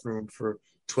bathroom for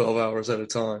 12 hours at a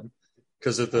time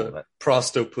because of the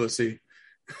prosto pussy.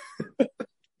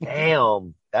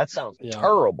 Damn, that sounds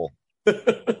terrible.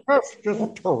 That's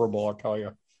just terrible, I'll tell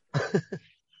you.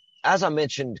 As I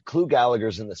mentioned, Clu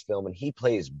Gallagher's in this film, and he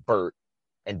plays Bert,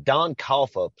 and Don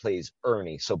Calfa plays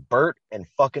Ernie. So Bert and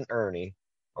fucking Ernie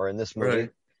are in this movie.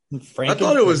 Right. I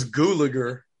thought it was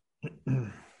Gulager.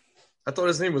 I thought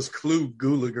his name was Clu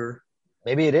Gulager.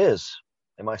 Maybe it is.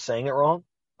 Am I saying it wrong?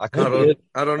 I don't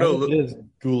know. It is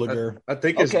Gulager. I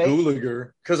think it's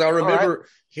Gulager, because I remember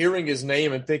hearing his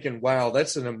name and thinking, wow,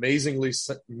 that's an amazingly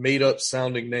made up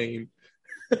sounding name.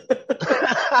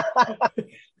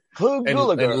 Clu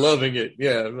Gulager. And loving it.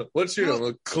 Yeah. What's your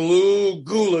name? Clu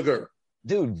Gulager.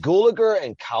 Dude, Gulager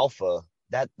and Calfa,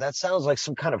 that sounds like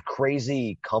some kind of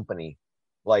crazy company.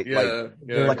 Like a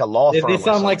law firm. They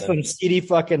sound like some seedy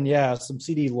some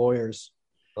seedy lawyers.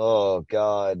 Oh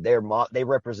God, they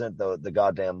represent the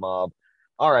goddamn mob.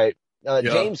 All right,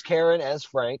 James Karen as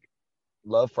Frank,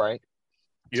 love Frank.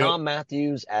 Yep. Tom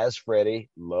Matthews as Freddie,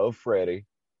 love Freddie.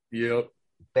 Yep.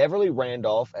 Beverly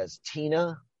Randolph as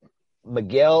Tina.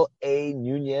 Miguel A.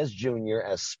 Nunez Jr.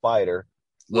 as Spider.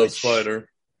 Love Spider.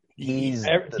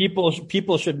 People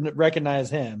should recognize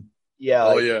him. Yeah.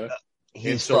 Oh yeah.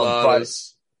 He's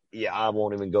enchiladas. I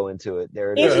won't even go into it.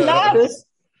 There it is. Enchiladas.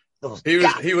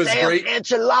 He was great.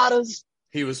 Enchiladas.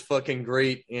 He was fucking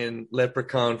great in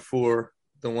Leprechaun 4,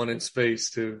 the one in space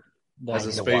too, as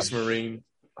a space marine.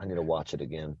 I need to watch it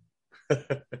again.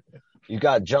 You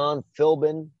got John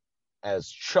Philbin as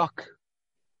Chuck,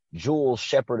 Jules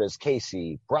Shepard as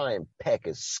Casey, Brian Peck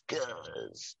as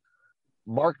Scuzz,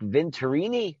 Mark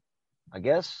Venturini, I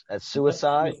guess, as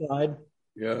Suicide.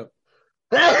 Yeah.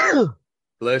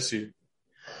 Bless you.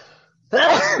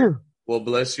 Well,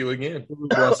 bless you again.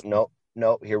 No,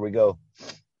 here we go.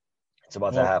 It's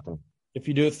about to happen. If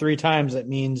you do it 3 times, it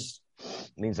means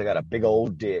I got a big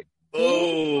old dick.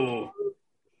 Oh.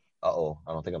 Uh-oh.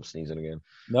 I don't think I'm sneezing again.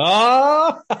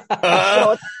 No.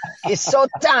 It's so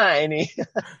tiny.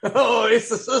 Oh, it's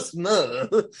so small.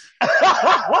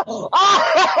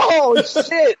 Oh,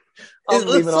 shit. I'm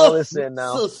leaving all this in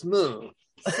now. So smooth.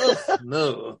 So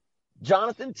smooth.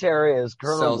 Jonathan Terry is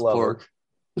Colonel South Glover. Park.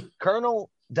 Colonel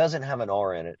doesn't have an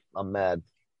R in it. I'm mad.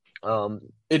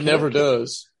 It never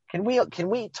does. Can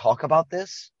we talk about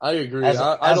this? I agree.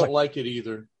 I don't like it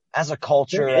either. As a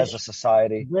culture, as a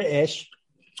society. British.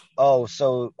 Oh,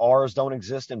 so R's don't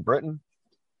exist in Britain?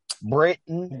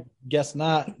 Guess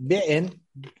not. Britain.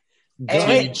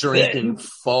 Tea drinking,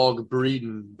 fog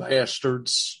breeding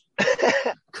bastards.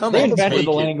 They invented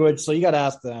the language, so you got to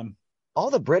ask them. All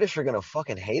the British are gonna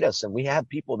fucking hate us, and we have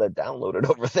people that download it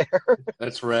over there.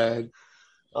 That's rad.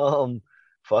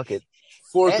 Fuck it.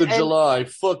 4th of July,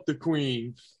 fuck the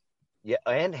Queen. Yeah,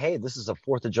 and hey, this is a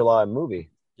 4th of July movie.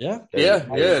 Yeah, it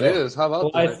is. How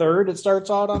about July 3rd? It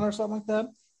starts out on or something like that.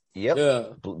 Yep. Yeah.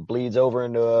 Bleeds over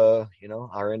into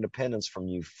our independence from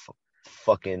you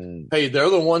fucking. Hey, they're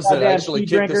the ones that actually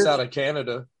kicked us out of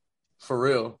Canada, for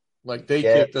real. Like they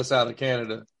kicked us out of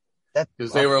Canada.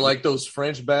 Because they were like those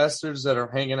French bastards that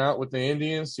are hanging out with the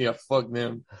Indians. Yeah, fuck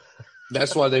them.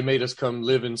 That's why they made us come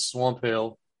live in Swamp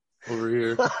Hill over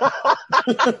here.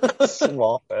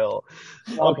 Swamp Hill.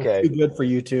 Okay. Too good for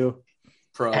you two.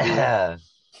 Probably. Yeah.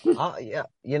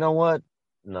 You know what?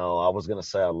 No, I was gonna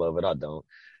say I love it. I don't.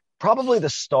 Probably the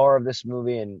star of this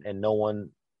movie, and no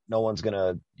one's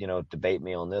gonna debate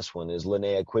me on this one, is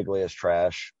Linnea Quigley as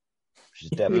Trash. She's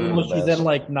definitely the She's best. in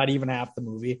like not even half the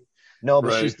movie. No, but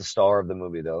Right. she's the star of the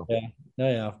movie, though. Yeah.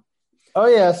 Yeah. Oh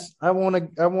yes, I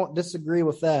won't disagree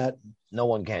with that. No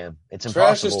one can. It's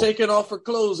Trash impossible. is taking off her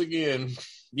clothes again.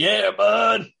 Yeah,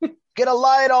 bud. Get a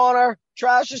light on her.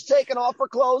 Trash is taking off her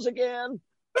clothes again.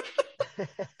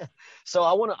 So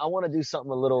I want to do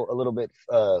something a little bit.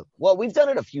 Well, we've done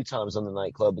it a few times on the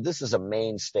Nightclub, but this is a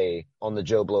mainstay on the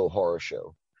Joe Blow Horror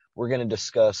Show. We're going to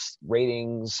discuss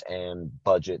ratings and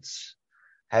budgets.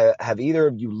 Have either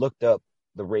of you looked up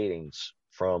the ratings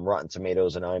from Rotten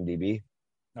Tomatoes and IMDb?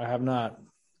 I have not.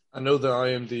 I know the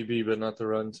IMDb, but not the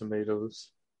Rotten Tomatoes.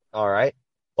 All right.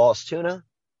 Boss Tuna,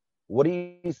 what do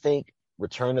you think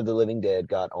Return of the Living Dead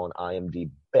got on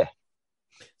IMDb?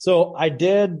 So I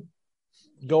did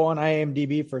go on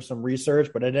IMDb for some research,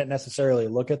 but I didn't necessarily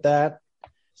look at that.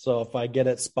 So if I get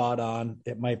it spot on,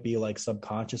 it might be like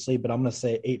subconsciously, but I'm going to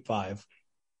say 8.5.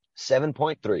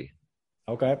 7.3.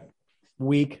 Okay.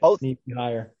 Weak. Both need to be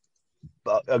higher.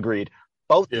 Agreed.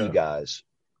 Both of you guys.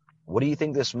 What do you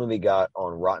think this movie got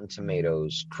on Rotten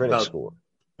Tomatoes critic score?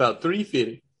 About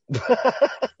 350.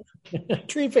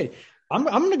 350. I'm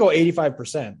going to go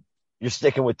 85%. You're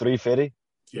sticking with 350?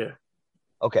 Yeah.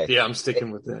 Okay. Yeah, I'm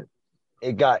sticking with that.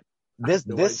 It got this.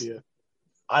 No this. idea.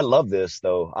 I love this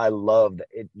though. I loved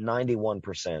it.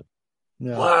 91%.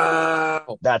 Yeah.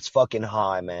 Wow. That's fucking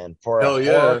high, man. For a Hell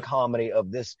yeah. horror comedy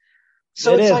of this.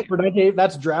 So It it's is. like For 1980,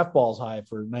 that's draft balls high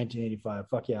for 1985.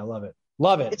 Fuck yeah, I love it.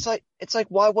 Love it. it's like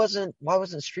why wasn't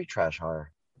Street Trash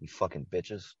higher? You fucking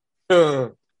bitches.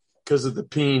 Because of the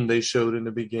peen they showed in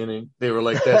the beginning. They were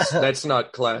like, that's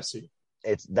not classy.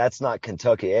 That's not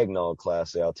Kentucky eggnog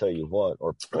classy, I'll tell you what,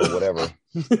 or whatever.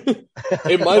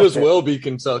 It might as well be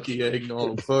Kentucky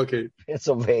eggnog. Fuck it.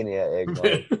 Pennsylvania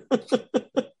eggnog.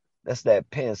 That's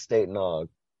that Penn State nog.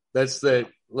 That's that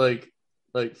like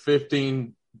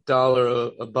 $15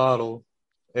 a bottle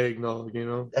eggnog, you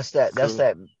know? That's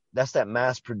that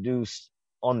mass produced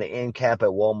on the end cap at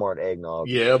Walmart eggnog.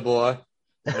 Yeah, boy.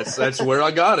 That's where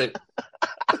I got it.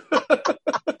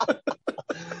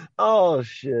 Oh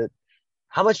shit.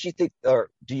 How much do you think, or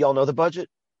do y'all know the budget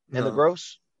and the No.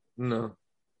 gross? No.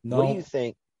 What do you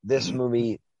think this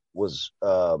movie was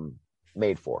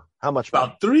made for? How much?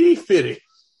 About 350.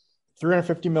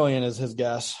 350 million is his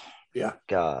guess. Yeah.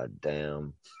 God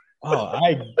damn. Oh,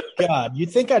 God,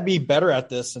 you'd think I'd be better at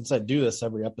this since I do this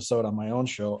every episode on my own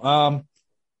show.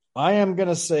 I am going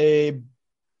to say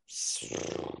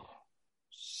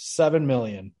 7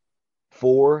 million.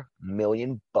 $4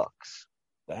 million.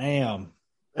 Damn.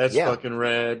 That's Yeah. fucking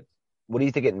rad. What do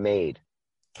you think it made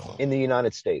in the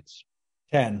United States?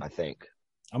 10. I think.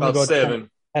 I'm going to go About 7.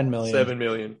 10 million. 7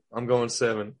 million. I'm going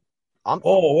 7. I'm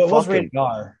Oh, it was fucking- rated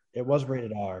R. It was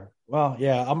rated R. Well,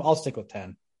 yeah, I'll stick with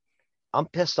 10. I'm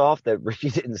pissed off that Ricky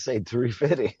didn't say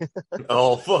 350.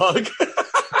 Oh, fuck.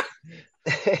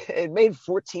 It made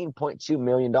 $14.2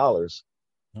 million. No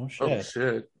shit. Oh,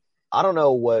 shit. I don't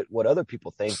know what other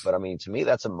people think, but I mean, to me,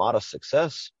 that's a modest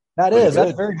success. That Pretty is.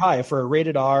 That's good. very high for a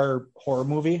rated R horror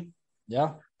movie.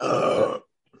 Yeah.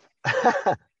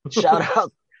 Shout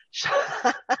out.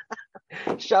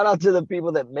 Shout out to the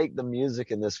people that make the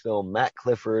music in this film, Matt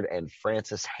Clifford and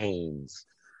Francis Haynes.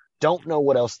 Don't know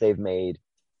what else they've made,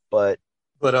 but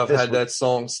I've this had was- that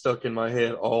song stuck in my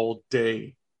head all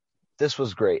day. this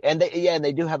was great. And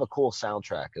they do have a cool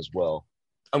soundtrack as well.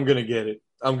 I'm going to get it.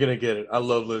 I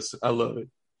love it.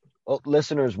 Well,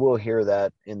 listeners will hear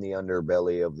that in the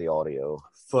underbelly of the audio.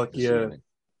 Fuck this yeah. evening.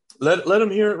 Let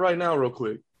them hear it right now real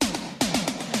quick.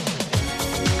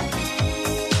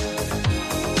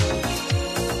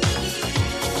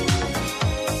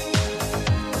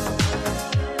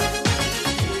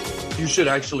 You should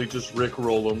actually just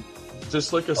rickroll them.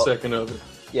 Just like a second of it.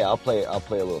 Yeah, I'll play a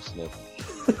little snip.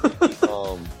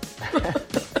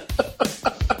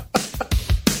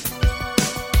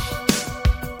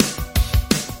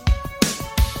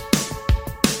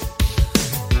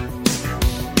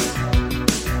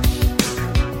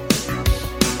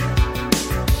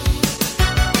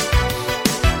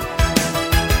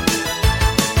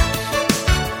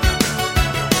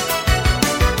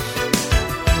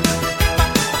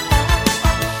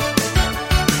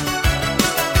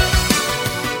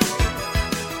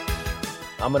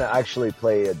 I'm going to actually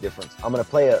play a different. I'm going to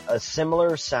play a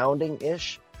similar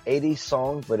sounding-ish 80s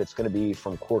song, but it's going to be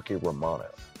from Corky Romano.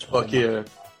 Fuck yeah.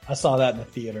 I saw that in the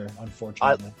theater,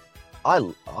 unfortunately. I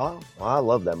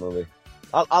love that movie.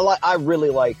 I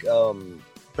really like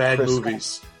Bad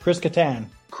movies. Chris Kattan.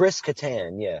 Chris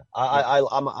Kattan, yeah.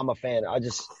 I'm a fan. I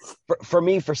just, for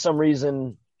me, for some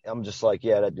reason, I'm just like,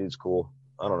 yeah, that dude's cool.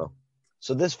 I don't know.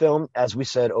 So this film, as we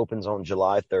said, opens on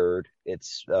July 3rd.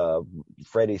 It's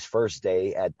Freddy's first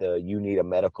day at the You Need a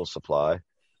Medical Supply.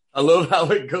 I love how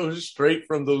it goes straight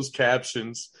from those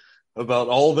captions about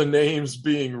all the names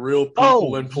being real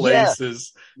people and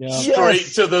places, straight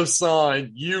to the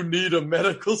sign, You Need a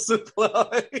Medical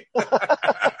Supply.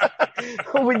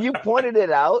 When you pointed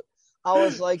it out, I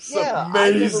was like, it's yeah, amazing. I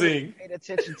never really paid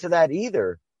attention to that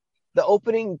either. The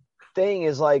opening thing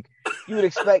is like, you would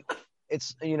expect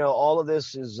it's, all of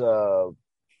this is no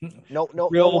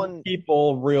real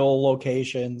people, real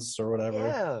locations or whatever.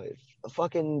 Yeah,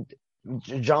 fucking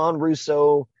John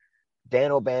Russo,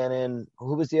 Dan O'Bannon.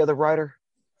 Who was the other writer?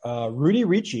 Rudy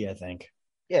Ricci, I think.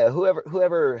 Yeah,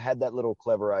 whoever had that little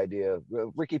clever idea.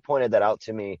 Ricky pointed that out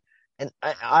to me, and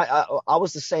I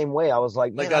was the same way. I was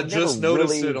like, man, I just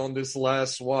noticed it on this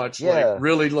last watch. Yeah. Like,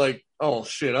 really, like, oh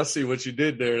shit, I see what you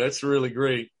did there. That's really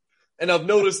great. And I've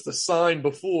noticed the sign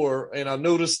before, and I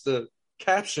noticed the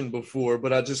caption before,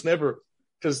 but I just never,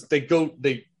 because they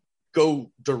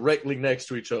go directly next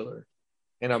to each other,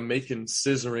 and I'm making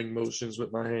scissoring motions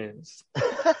with my hands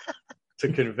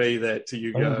to convey that to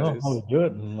you guys. I don't know how we do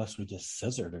it unless we just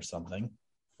scissored or something.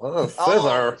 Oh,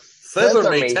 scissor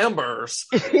me timbers.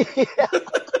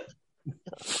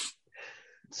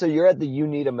 So you're at the You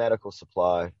Need a Medical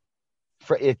Supply.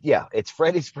 It's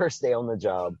Freddy's first day on the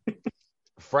job.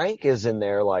 Frank is in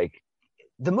there, like,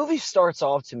 the movie starts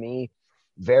off to me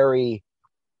very,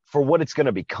 for what it's going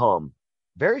to become,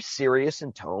 very serious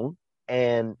in tone.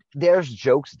 And there's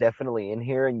jokes definitely in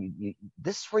here. And you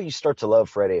this is where you start to love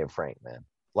Freddy and Frank, man.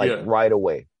 Like right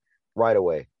away.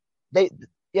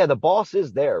 The boss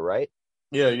is there, right?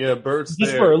 Yeah. Bert's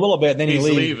just there. for a little bit, then he's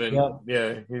leaves. leaving.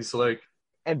 Yeah, he's like,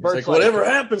 and Bert's like, whatever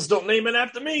happens, don't name it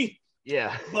after me.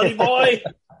 Yeah, buddy boy.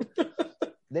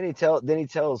 Then he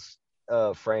tells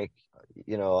Frank,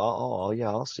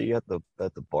 I'll see you at the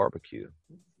barbecue.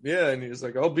 Yeah, and he's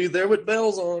like, I'll be there with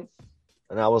bells on.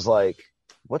 And I was like,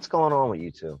 what's going on with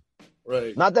you two?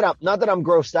 Right. Not that I'm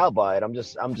grossed out by it. I'm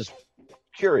just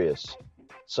curious.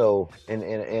 So in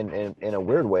a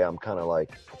weird way, I'm kind of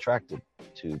like attracted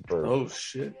to Bert. Oh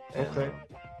shit. Okay.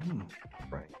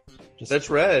 Right. That's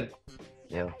rad.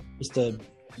 Yeah. Just a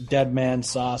dead man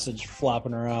sausage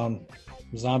flopping around,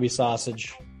 zombie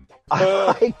sausage.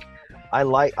 I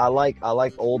like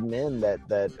old men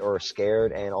that are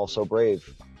scared and also brave,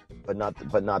 but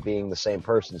not being the same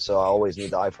person. So I always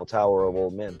need the Eiffel Tower of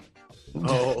old men.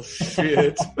 Oh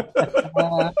shit.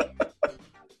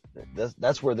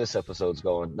 That's where this episode's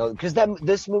going. No, because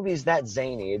this movie is that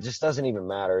zany. It just doesn't even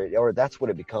matter, or that's what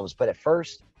it becomes. But at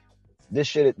first, this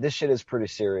shit is pretty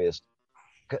serious.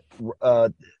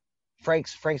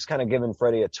 Frank's kind of giving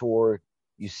Freddy a tour.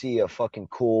 You see a fucking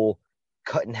cool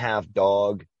cut in half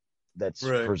dog that's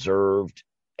preserved,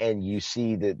 and you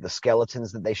see the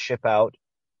skeletons that they ship out.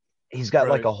 He's got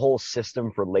like a whole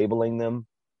system for labeling them.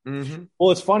 Mm-hmm.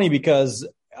 Well, it's funny because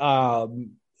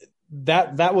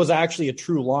that was actually a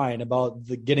true line about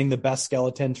getting the best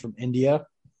skeletons from India.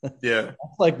 Yeah.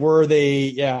 Like, were they?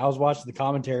 Yeah, I was watching the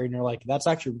commentary, and they're like, that's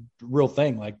actually a real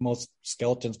thing. Like, most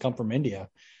skeletons come from India.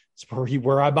 It's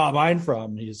where I bought mine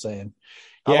from. He's saying.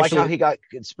 I like how he got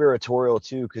conspiratorial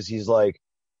too, because he's like,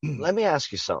 let me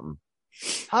ask you something.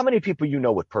 How many people you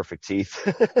know with perfect teeth?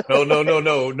 No.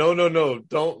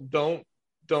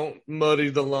 Don't muddy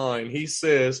the line. He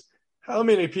says, how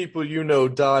many people you know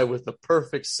die with a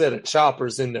perfect set of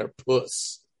choppers in their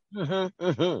puss? Mm-hmm,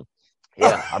 mm-hmm.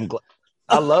 Yeah,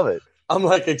 I love it. I'm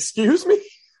like, excuse me?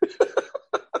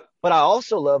 But I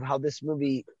also love how this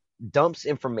movie dumps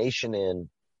information in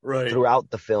throughout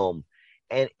the film.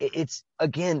 And it's,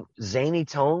 again, zany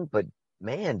tone, but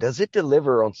man, does it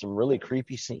deliver on some really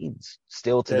creepy scenes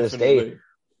still to this day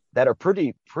that are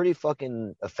pretty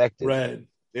fucking effective. Red.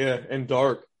 Yeah, and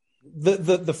dark.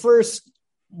 The first,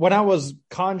 when I was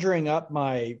conjuring up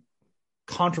my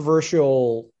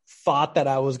controversial thought that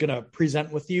I was going to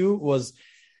present with you, was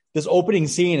this opening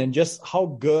scene and just how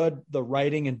good the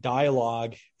writing and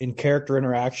dialogue and character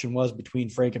interaction was between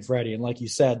Frank and Freddy. And like you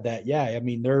said, that, I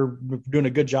mean, they're doing a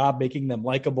good job making them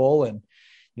likable, and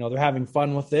they're having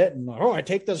fun with it. And I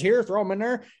take this here, throw them in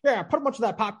there. Yeah, put a bunch of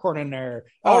that popcorn in there.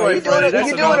 All right,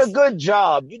 you're doing a good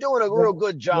job. You're doing a real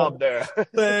good job there.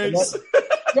 Thanks.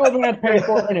 You're going to pay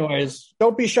for it anyways.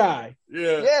 Don't be shy.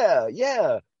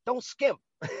 Yeah. Don't skimp.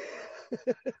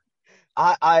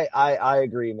 I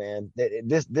agree, man.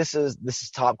 This is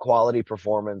top quality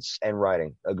performance and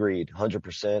writing. Agreed,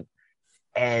 100%.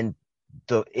 And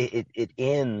it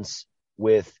ends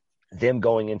with them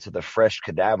going into the fresh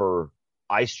cadaver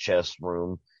ice chest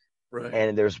room. Right.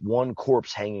 And there's one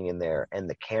corpse hanging in there, and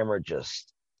the camera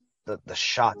just, the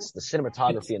shots, the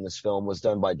cinematography in this film was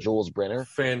done by Jules Brenner.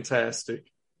 Fantastic.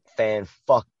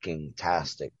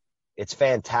 Fan-fucking-tastic. It's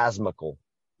phantasmical.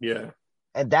 Yeah.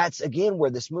 And that's, again, where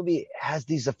this movie has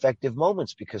these effective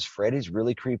moments, because Freddy's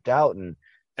really creeped out. And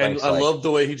Frank's I love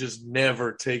the way he just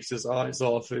never takes his eyes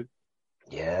off it.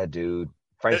 Yeah, dude.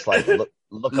 Frank's like,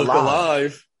 look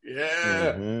alive.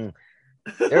 Yeah. Mm-hmm.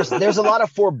 There's a lot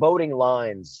of foreboding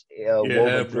lines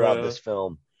woven throughout this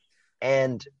film.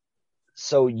 And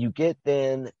so you get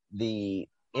then the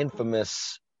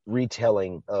infamous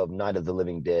retelling of Night of the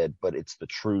Living Dead, but it's the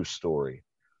true story.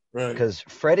 Right. Because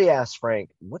Freddy asks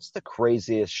Frank, what's the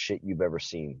craziest shit you've ever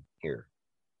seen here?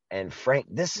 And Frank,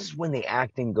 this is when the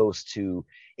acting goes to,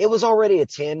 it was already a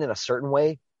 10 in a certain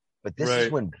way, but this is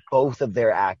when both of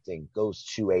their acting goes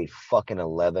to a fucking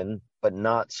 11, but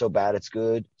not so bad it's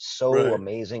good. So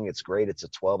amazing, it's great. It's a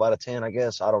 12 out of 10, I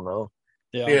guess. I don't know.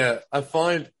 Yeah, I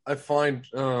find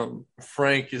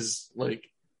Frank is like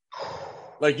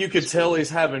you could tell he's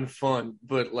having fun,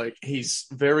 but like he's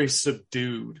very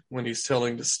subdued when he's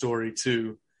telling the story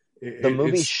too. The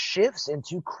movie shifts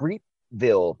into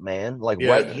Creepville, man. Like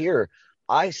right here,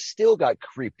 I still got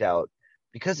creeped out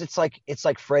because it's like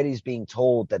Freddy's being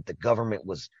told that the government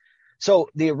was. So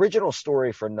the original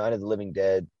story for Night of the Living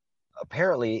Dead,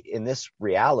 apparently in this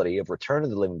reality of Return of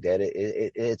the Living Dead,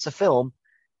 it's a film,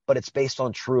 but it's based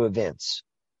on true events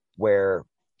where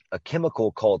a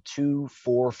chemical called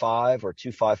 2,4,5 or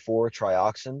 2,5,4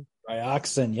 trioxin.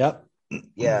 Trioxin, yep.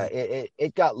 Yeah,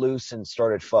 it got loose and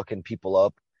started fucking people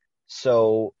up.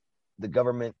 So the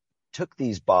government took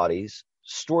these bodies,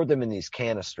 stored them in these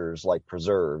canisters like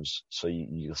preserves, so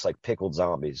you it's like pickled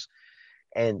zombies,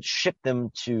 and shipped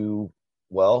them to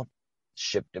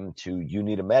You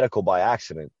Need a Medical by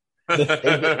accident. They've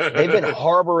been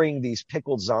harboring these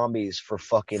pickled zombies for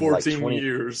fucking 14 like 20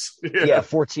 years. Yeah,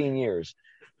 14 years.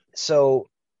 So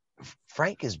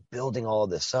Frank is building all of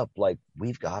this up like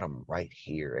we've got him right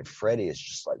here, and Freddy is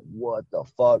just like, what the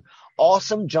fuck?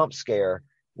 Awesome jump scare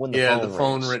when the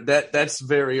phone rings. That's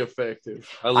very effective.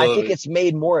 I think it's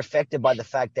made more effective by the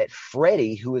fact that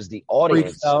Freddy, who is the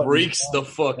audience, freaks the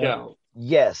fuck out.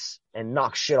 Yes, and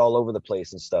knocks shit all over the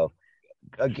place and stuff.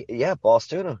 Yeah, Boss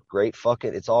Tuna, great. Fuck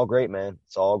it, it's all great, man.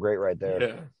 It's all great right there.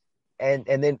 Yeah.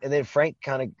 And then Frank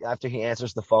kind of, after he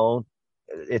answers the phone,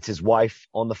 it's his wife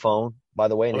on the phone, by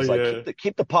the way, and he's like,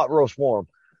 keep the pot roast warm.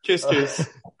 Kiss, kiss.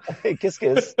 Hey, kiss,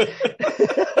 kiss.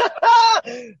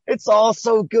 It's all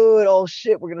so good. Oh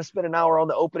shit, we're gonna spend an hour on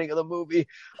the opening of the movie.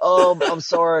 I'm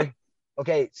sorry.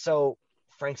 Okay, so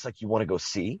Frank's like, you want to go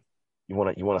see? You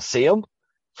want to see him?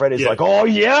 Freddy's like, oh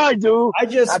yeah, I do.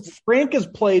 Frank is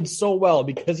played so well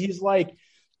because he's like,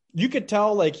 you could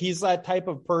tell like he's that type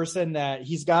of person that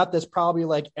he's got this probably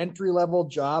like entry level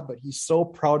job, but he's so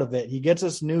proud of it. He gets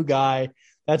this new guy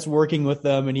that's working with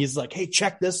them, and he's like, hey,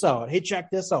 check this out. Hey, check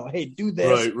this out. Hey, do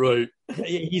this. Right.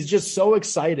 He's just so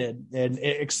excited and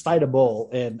excitable,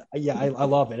 and yeah, I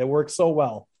love it. It works so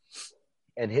well.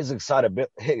 And his excitability,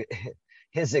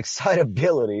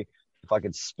 if I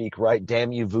could speak right,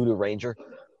 damn you, Voodoo Ranger.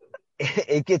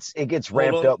 It gets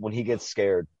ramped up when he gets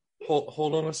scared.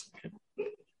 Hold on a second.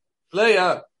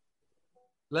 Leia.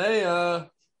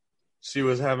 She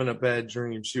was having a bad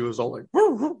dream. She was all like,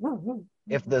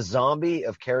 if the zombie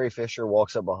of Carrie Fisher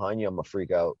walks up behind you, I'm gonna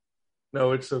freak out.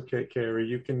 No, it's okay, Carrie.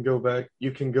 You can go back.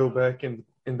 You can go back in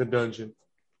the dungeon.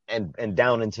 And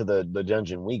down into the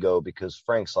dungeon we go, because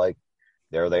Frank's like,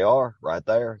 there they are, right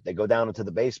there. They go down into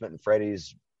the basement, and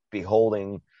Freddy's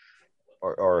beholding,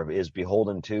 or is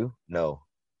beholden to? No.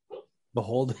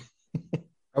 Behold.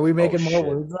 Are we making more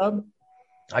words up?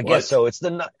 I guess so. It's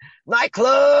the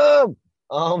nightclub.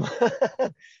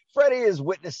 Freddy is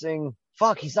witnessing.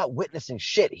 Fuck, he's not witnessing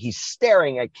shit. He's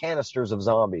staring at canisters of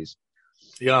zombies.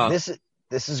 Yeah. This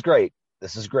is great.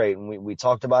 This is great. And we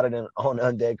talked about it on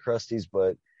Undead Krusties,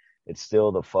 but it's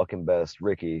still the fucking best.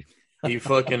 Ricky. He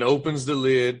fucking opens the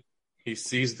lid. He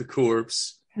sees the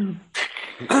corpse. My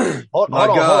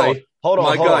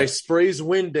guy sprays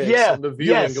Windex on the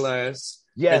viewing glass.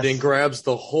 Yes. And then grabs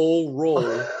the whole roll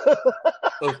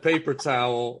of paper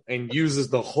towel and uses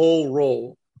the whole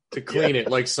roll to clean it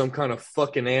like some kind of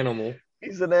fucking animal.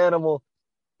 He's an animal.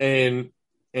 And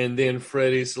then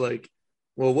Freddy's like,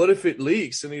 well, what if it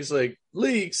leaks? And he's like,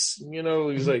 leaks? You know,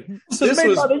 he's like, this is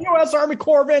made by the U.S. Army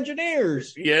Corps of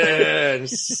Engineers. Yeah, and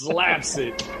slaps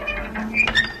it.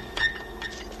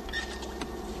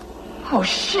 Oh,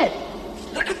 shit.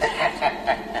 Look at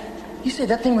that. You said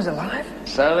that thing was alive?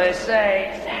 So they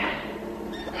say.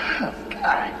 Oh,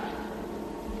 God.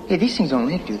 Hey, these things don't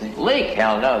leak, do they? Leak?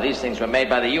 Hell no. These things were made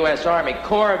by the U.S. Army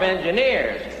Corps of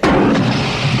Engineers.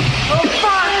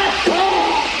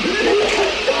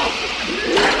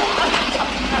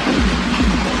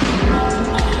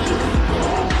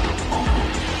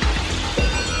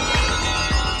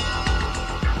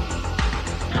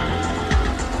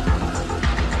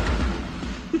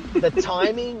 The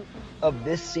timing of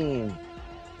this scene,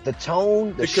 the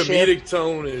tone, the comedic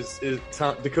tone is the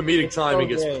comedic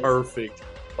timing is perfect.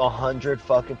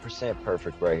 100%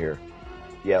 perfect right here.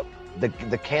 Yep.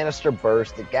 The canister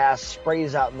bursts, the gas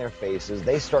sprays out in their faces,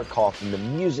 they start coughing, the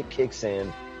music kicks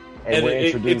in, and we're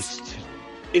introduced.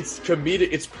 It's comedic.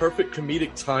 It's perfect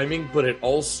comedic timing, but it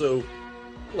also,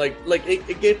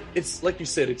 it's like you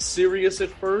said, it's serious at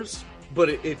first, but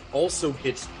it also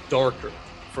gets darker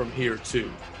from here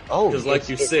too. Oh, because like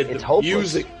you said,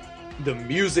 the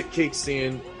music kicks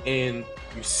in, and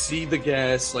you see the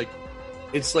gas. Like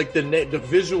it's like the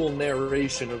visual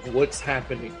narration of what's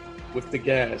happening with the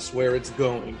gas, where it's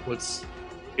going.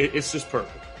 It's just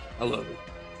perfect. I love it.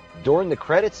 During the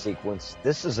credit sequence,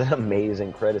 this is an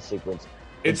amazing credit sequence.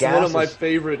 It's one of my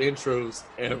favorite intros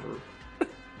ever.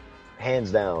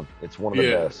 Hands down, it's one of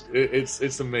the best.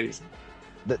 It's amazing.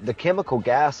 The chemical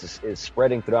gas is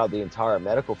spreading throughout the entire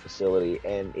medical facility,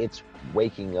 and it's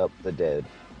waking up the dead.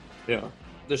 Yeah.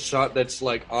 The shot that's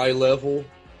like eye level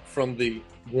from the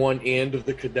one end of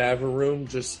the cadaver room,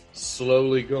 just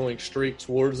slowly going straight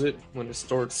towards it when it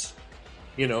starts,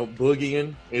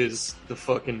 boogieing, is the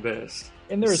fucking best.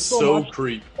 And there's so much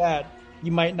creepy that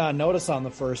you might not notice on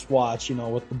the first watch,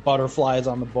 with the butterflies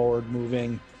on the board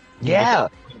moving. Yeah.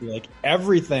 Like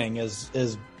everything is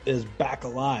back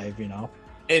alive,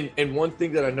 And one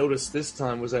thing that I noticed this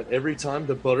time was that every time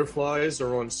the butterflies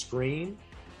are on screen,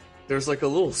 there's like a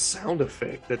little sound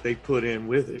effect that they put in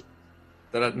with it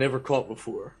that I'd never caught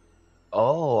before.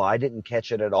 Oh, I didn't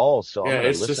catch it at all. So yeah,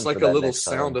 it's just like a little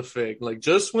sound effect. Like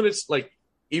just when it's like,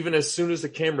 even as soon as the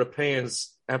camera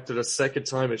pans after the second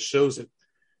time it shows it,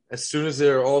 as soon as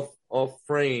they're off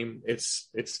frame, it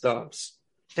stops.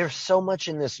 There's so much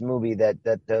in this movie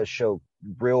that does show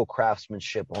real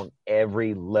craftsmanship on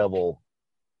every level.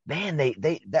 Man,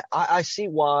 I see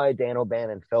why Dan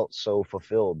O'Bannon felt so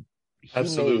fulfilled. He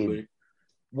Absolutely.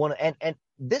 And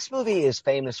this movie is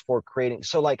famous for creating,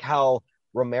 so like how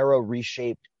Romero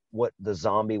reshaped what the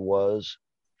zombie was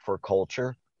for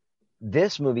culture.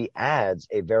 This movie adds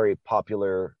a very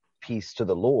popular piece to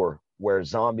the lore where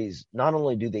zombies, not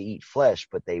only do they eat flesh,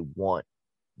 but they want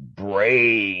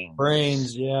brains.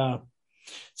 Brains, yeah.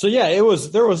 So yeah,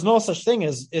 there was no such thing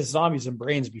as zombies and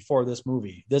brains before this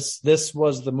movie. This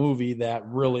was the movie that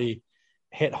really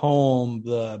hit home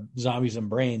the zombies and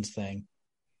brains thing.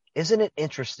 Isn't it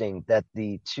interesting that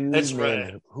the two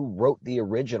men who wrote the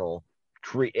original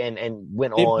and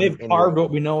went on, they've carved what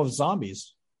we know of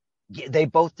zombies. Yeah, they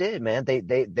both did, man.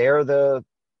 They're the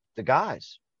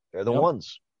guys. They're the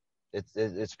ones.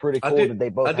 It's pretty cool that they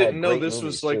both. I didn't know this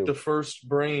was like too. The first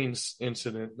brains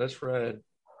incident. That's rad.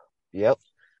 Yep.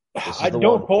 I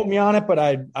don't quote me on it, but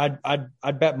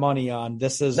I'd bet money on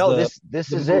this is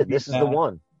this is it. This is the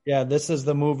one. Yeah, this is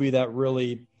the movie that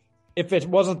really, if it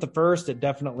wasn't the first, it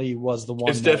definitely was the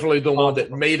one. It's definitely the one that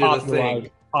made it a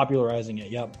thing. Popularizing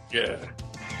it, yep. Yeah.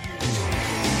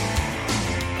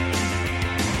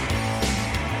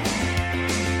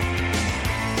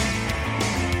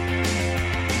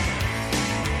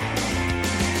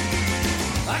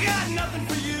 I got nothing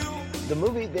for you. The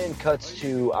movie then cuts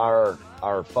to our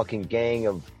fucking gang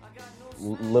of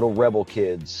little rebel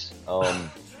kids.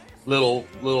 Little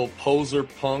poser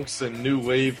punks and new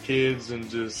wave kids, and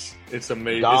just it's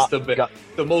amazing. It's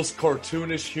the most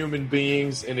cartoonish human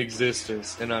beings in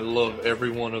existence, and I love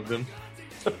every one of them.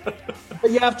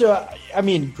 But you have to,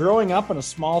 growing up in a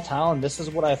small town, this is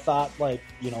what I thought. Like,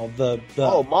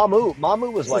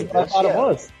 Mamu was like this. I thought it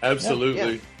was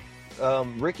absolutely. Yeah.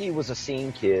 Ricky was a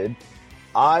scene kid.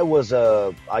 I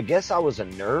guess I was a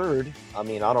nerd. I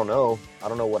don't know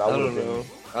what I would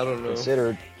have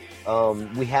considered.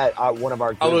 We had one of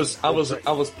our. I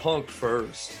was punk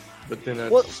first, but then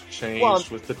that just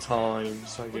changed with the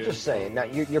times. I guess. I'm just saying. Now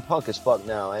you're punk as fuck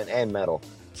now, and metal.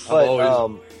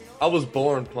 But I was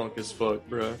born punk as fuck,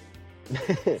 bro.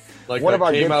 Like one of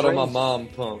our came out friends, of my mom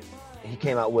punk. He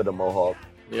came out with a mohawk.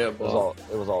 Yeah, it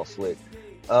was all slick.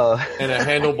 And a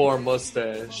handlebar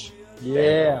mustache.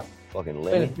 Yeah. Fucking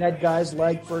Lenny. And that guy's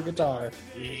leg for a guitar.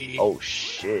 Oh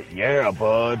shit! Yeah,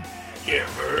 bud. Yeah,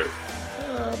 bud.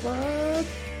 Yeah, bud.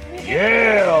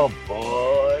 Yeah,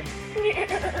 bud.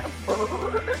 Yeah,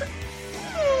 bud.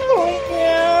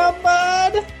 Yeah,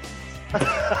 bud.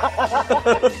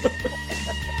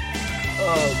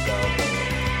 Oh god.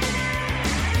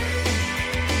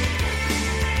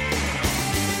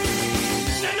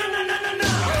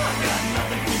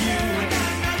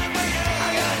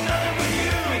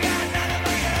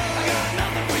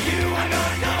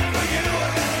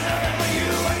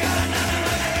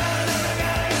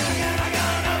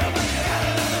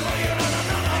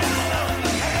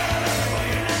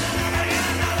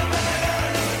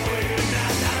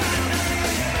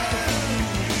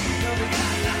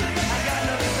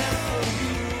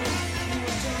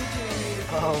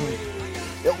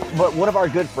 but one of our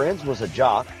good friends was a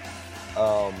jock.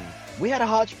 We had a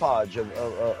hodgepodge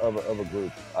of a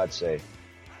group, I'd say.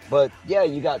 But yeah,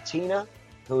 you got Tina,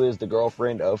 who is the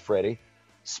girlfriend of Freddy,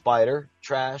 Spider,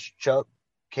 Trash, Chuck,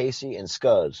 Casey, and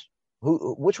Scuzz.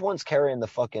 Which one's carrying the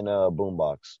fucking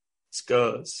boombox?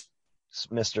 Scuzz.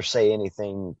 Mr. Say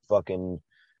Anything fucking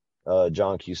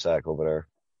John Cusack over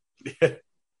there. Yeah.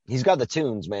 He's got the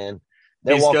tunes, man.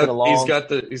 They're walking along.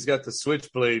 He's got the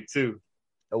switchblade too.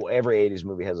 Oh, every 80s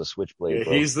movie has a switchblade.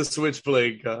 Yeah, he's the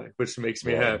switchblade guy, which makes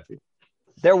me happy.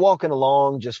 They're walking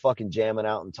along, just fucking jamming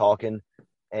out and talking,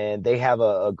 and they have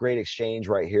a great exchange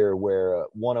right here where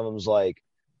one of them's like,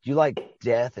 "Do you like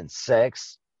death and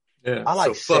sex?" Yeah, I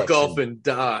like so fuck sex off and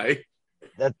die.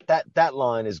 That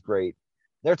line is great.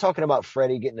 They're talking about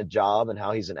Freddy getting a job and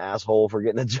how he's an asshole for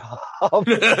getting a job.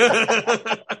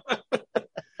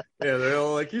 Yeah, they're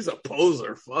all like, he's a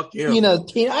poser. Fuck him. You know,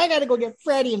 Tina, I got to go get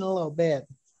Freddy in a little bit.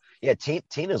 Yeah,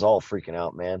 Tina's all freaking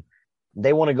out, man.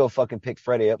 They want to go fucking pick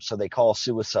Freddy up, so they call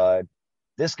suicide.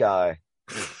 This guy.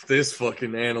 This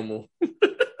fucking animal.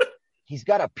 He's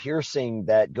got a piercing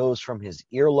that goes from his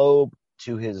earlobe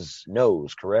to his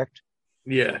nose, correct?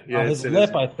 Yeah. His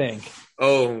lip, I think.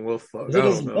 Oh, well, fuck. Is it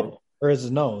his lip or is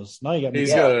his nose? No, you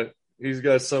got He's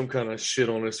got some kind of shit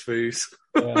on his face.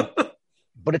 Yeah.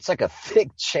 But it's like a thick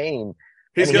chain.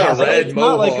 He's got a red It's mohawk.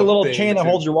 not like a little chain that too.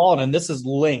 holds your wallet, and this is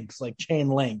links, like chain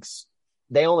links.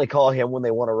 They only call him when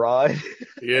they want to ride.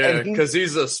 Yeah, because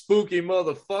he's a spooky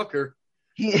motherfucker.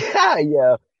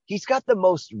 Yeah. He's got the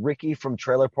most Ricky from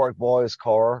Trailer Park Boys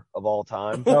car of all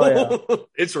time. Oh, yeah.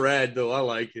 It's rad, though. I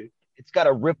like it. It's got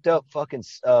a ripped up fucking,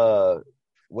 what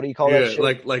do you call that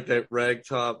shit? like that rag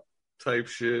top type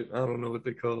shit. I don't know what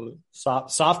they call it.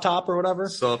 Soft top or whatever?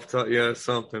 Soft top, yeah,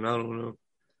 something. I don't know.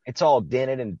 It's all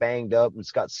dented and banged up, and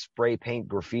it's got spray paint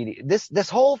graffiti. This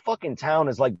whole fucking town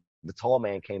is like the tall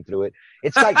man came through it.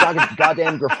 It's got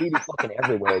goddamn graffiti fucking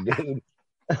everywhere, dude.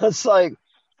 It's like,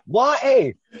 why?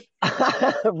 Hey,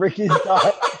 Ricky's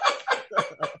not.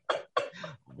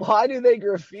 Why do they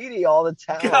graffiti all the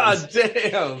time? God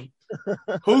damn.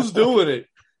 Who's doing it?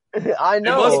 I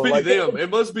know. It must be them. It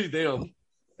must be them.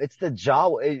 It's the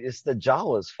Jawa. It's the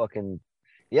Jawas fucking.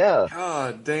 Yeah.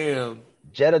 God damn.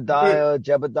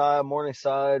 Jebediah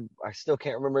Morningside. I still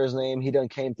can't remember his name. He done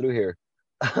came through here.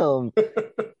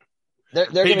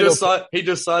 He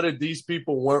decided these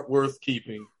people weren't worth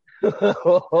keeping.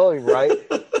 Right?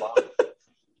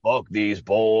 Fuck these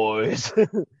boys.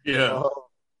 Yeah.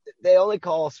 They only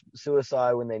call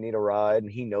suicide when they need a ride,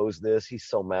 and he knows this. He's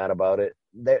so mad about it.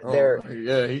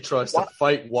 He tries to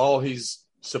fight while he's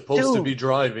supposed to be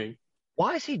driving.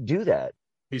 Why does he do that?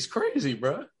 He's crazy,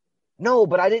 bro. No,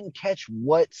 but I didn't catch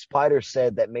what Spider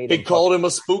said that made him. He called him a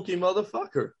spooky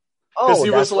motherfucker. Oh, he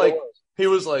was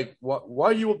like,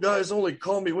 why you guys only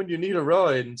call me when you need a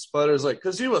ride? And Spider's like,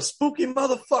 because you a spooky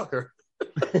motherfucker.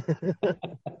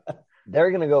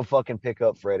 They're going to go fucking pick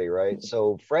up Freddy, right?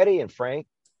 So Freddy and Frank,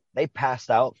 they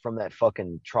passed out from that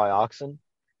fucking trioxin.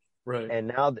 Right. And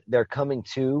now they're coming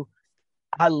to.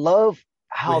 I love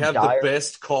how we have the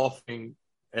best coughing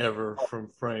ever from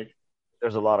Frank.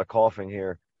 There's a lot of coughing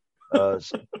here.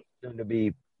 Soon to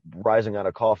be rising out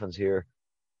of coffins here.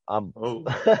 I'm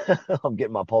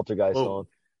getting my poltergeist on.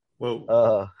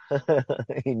 Whoa.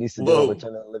 He needs to do a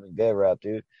Return of the Living Dead rap,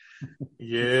 dude.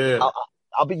 Yeah.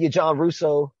 I'll be your John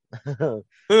Russo.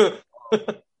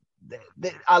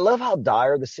 I love how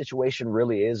dire the situation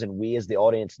really is, and we as the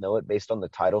audience know it based on the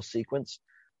title sequence.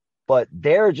 But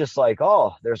they're just like,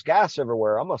 oh, there's gas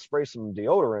everywhere. I'm gonna spray some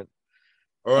deodorant.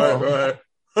 All right.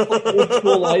 Old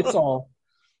school Lysol.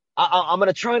 I'm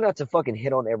gonna try not to fucking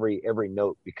hit on every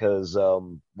note because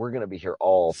we're gonna be here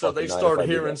all. So they start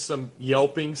hearing some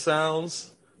yelping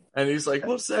sounds, and he's like,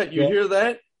 "What's that? You hear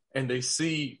that?" And they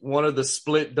see one of the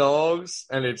split dogs,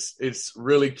 and it's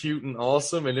really cute and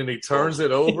awesome. And then he turns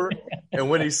it over, and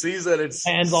when he sees that it's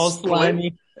hands all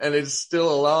slimy and it's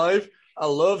still alive, I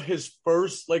love his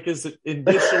first, like his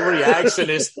initial reaction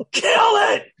is kill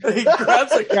it. And he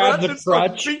grabs the crutch and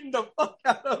starts beating the fuck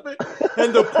out of it,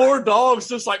 and the poor dog's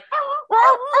just like,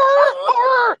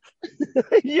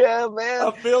 yeah, man.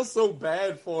 I feel so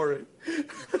bad for it.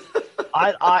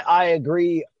 I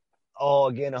agree. Oh,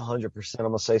 again, 100%. I'm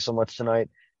gonna say so much tonight.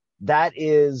 That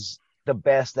is the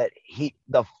best.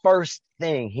 The first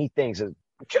thing he thinks is,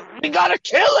 we gotta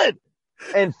kill it.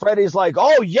 And Freddy's like,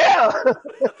 oh yeah.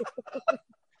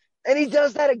 And he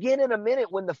does that again in a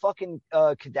minute when the fucking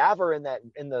cadaver in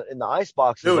the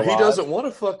icebox. Dude, he doesn't want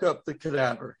to fuck up the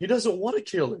cadaver. He doesn't want to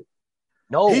kill it.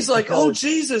 No, he's like, oh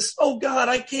Jesus, oh God,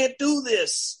 I can't do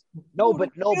this. But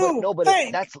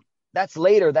that's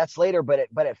later.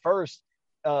 But at first,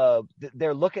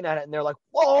 they're looking at it and they're like,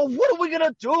 "Whoa, what are we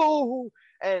gonna do?"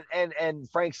 And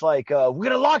Frank's like, "We're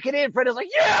gonna lock it in." Fred is like,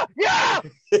 "Yeah."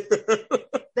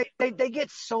 they get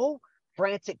so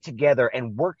frantic together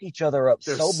and work each other up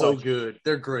They're so much. so good.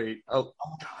 They're great. Oh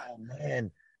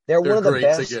man, they're one of the great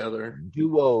best together.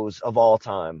 duos of all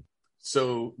time.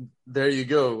 So there you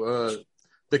go.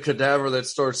 The cadaver that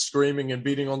starts screaming and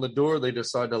beating on the door, they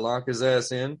decide to lock his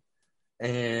ass in,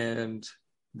 and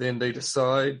then they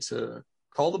decide to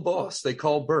call the boss. They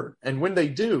call Bert, and when they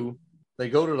do, they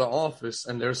go to the office,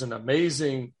 and there's an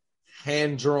amazing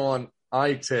hand-drawn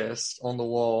eye test on the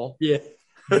wall. Yeah.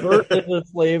 Bert is a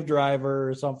slave driver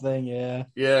or something, yeah.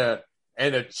 Yeah,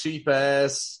 and a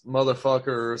cheap-ass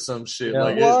motherfucker or some shit. Yeah.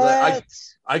 Like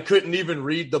I couldn't even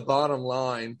read the bottom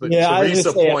line, but yeah,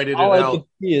 Teresa pointed it out.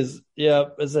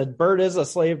 It said Bert is a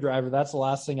slave driver. That's the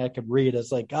last thing I could read.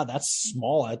 It's like, God, that's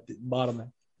small at the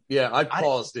bottom. Yeah, I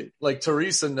paused it. Like,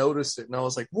 Teresa noticed it, and I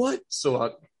was like, what? So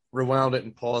I rewound it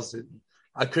and paused it.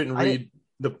 I couldn't read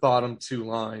the bottom two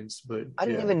lines, but I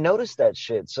didn't even notice that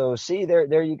shit. So see,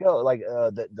 there you go. Like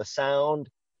the sound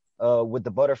with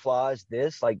the butterflies.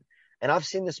 And I've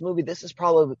seen this movie. This is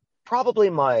probably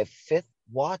my fifth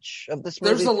watch of this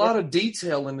movie. There's a lot of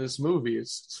detail in this movie.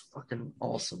 It's fucking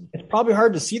awesome. It's probably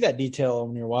hard to see that detail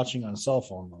when you're watching on a cell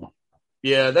phone, though.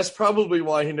 Yeah, that's probably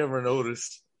why he never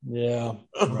noticed. Yeah.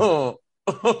 Right.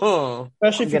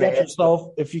 Especially if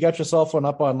you got your cell phone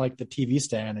up on like the TV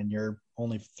stand and you're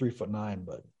only 3'9",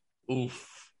 but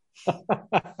oof.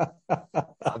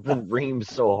 I've been reamed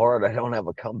so hard I don't have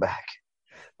a comeback.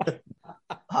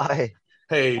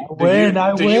 Hey,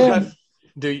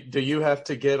 do you have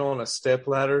to get on a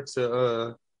stepladder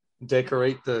to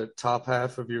decorate the top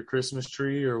half of your Christmas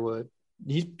tree or what?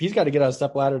 He's got to get on a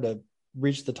stepladder to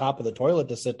reach the top of the toilet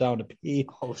to sit down to pee.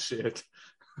 Oh shit.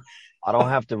 I don't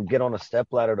have to get on a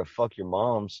stepladder to fuck your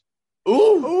mom's.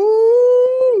 Ooh.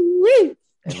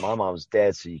 And my mom's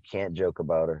dead, so you can't joke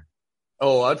about her.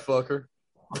 Oh, I'd fuck her.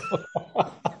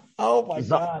 Oh my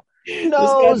God.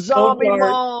 No, zombie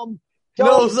mom.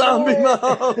 No, zombie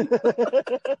mom.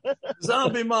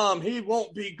 Zombie mom, he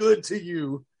won't be good to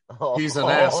you. He's an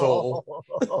asshole.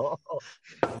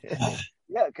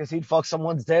 Yeah, because he'd fuck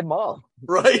someone's dead mom.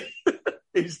 Right.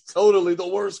 He's totally the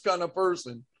worst kind of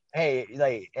person. Hey,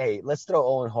 let's throw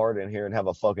Owen Hart in here and have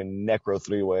a fucking necro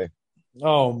three-way.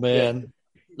 Oh man. Yeah.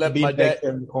 Let my dad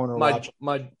in the corner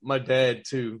my dad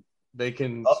too. They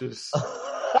can just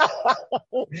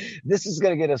This is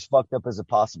gonna get as fucked up as it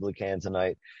possibly can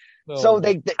tonight. Oh, so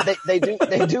they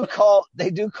do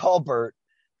call Bert,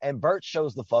 and Bert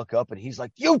shows the fuck up and he's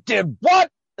like, "You did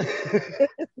what?"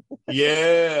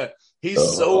 Yeah.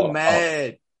 He's so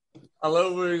mad. I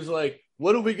love where he's like,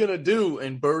 "What are we gonna do?"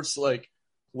 And Bert's like,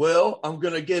 "Well, I'm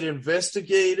gonna get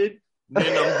investigated,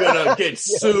 then I'm gonna get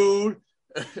sued.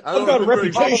 I've got a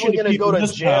reputation. Gonna go to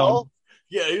jail."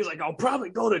 Yeah, he was like, "I'll probably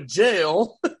go to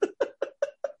jail."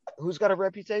 Who's got a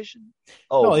reputation?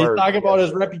 Oh, he's talking about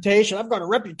his reputation. I've got a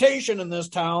reputation in this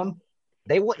town.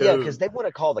 Because they want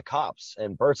to call the cops,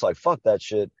 and Bert's like, "Fuck that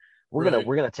shit. We're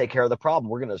gonna take care of the problem.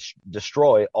 We're gonna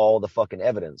destroy all the fucking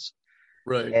evidence."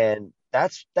 Right. And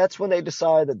that's when they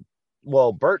decide that.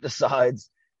 Well, Bert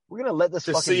decides we're gonna let this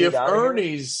to fucking see if out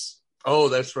Ernie's. Oh,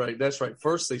 that's right.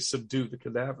 First, they subdue the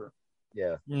cadaver.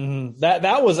 Yeah. Mm-hmm.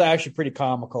 That was actually pretty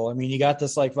comical. I mean, you got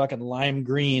this like fucking lime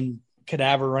green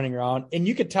cadaver running around, and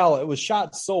you could tell it was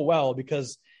shot so well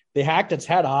because they hacked its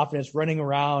head off and it's running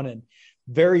around, and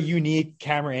very unique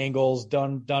camera angles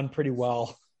done pretty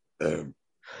well.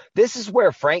 This is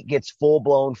where Frank gets full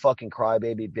blown fucking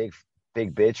crybaby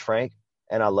big bitch Frank,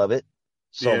 and I love it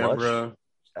so much. Bro.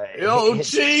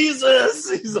 Jesus!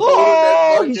 He's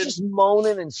fucking... he's just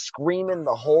moaning and screaming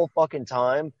the whole fucking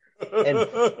time. And it's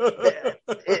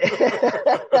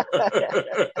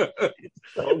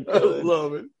so good. I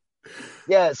love it.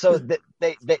 Yeah, so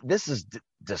this is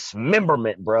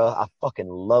dismemberment, bro. I fucking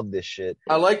love this shit.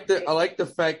 I like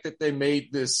the fact that they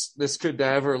made this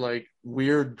cadaver like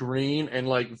weird green and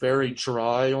like very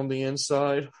dry on the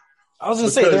inside. I was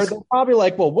gonna say they're probably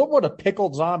like, well, what would a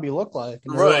pickled zombie look like?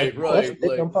 And right.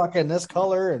 Like, I'm fucking this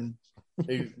color and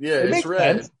it's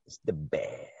red. Sense. It's the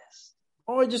best.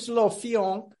 Oh, just a little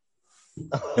fionk.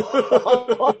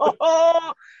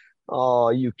 Oh,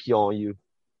 you Kion, you.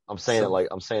 I'm saying it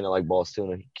like Boss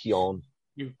Tuna. Kion.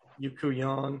 You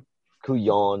Kuyon.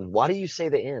 Kuyon. Why do you say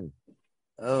the N?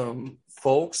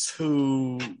 Folks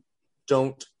who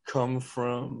don't come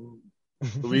from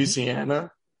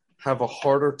Louisiana have a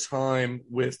harder time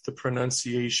with the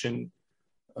pronunciation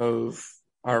of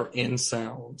our N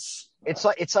sounds. It's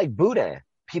like Boudin.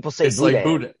 People say it's Boudin. Like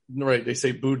Boudin. Right, they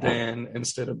say Boudin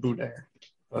instead of Boudin.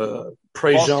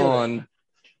 Prejean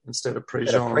instead of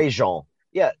Instead of Prejean.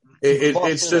 Yeah.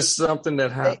 It's just something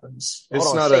that happens. Hey,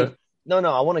 it's not No,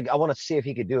 I want to see if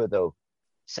he could do it though.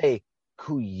 Say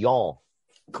couillon.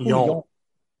 Couillon.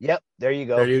 Yep, there you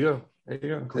go. There you go.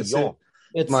 Couillon.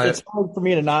 It's hard for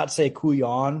me to not say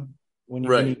couillon when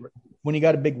you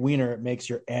got a big wiener. It makes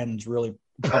your ends really.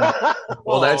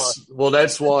 Well,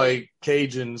 that's why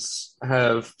Cajuns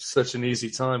have such an easy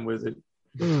time with it.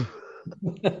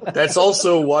 That's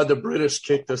also why the British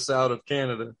kicked us out of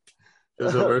Canada.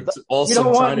 Because there were also you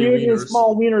don't want tiny wieners.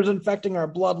 Small wieners infecting our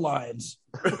bloodlines.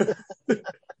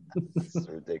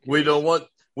 We don't want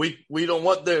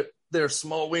their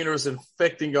small wieners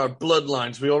infecting our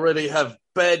bloodlines. We already have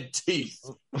bad teeth.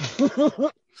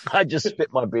 I just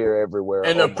spit my beer everywhere.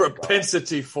 And a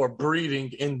propensity for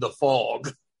breeding in the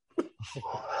fog.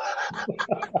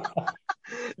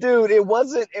 Dude, it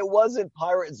wasn't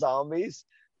pirate zombies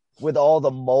with all the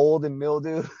mold and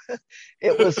mildew.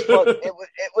 It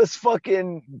was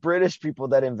fucking British people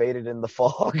that invaded in the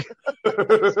fog.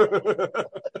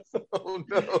 Oh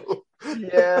no.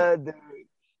 Yeah, dude.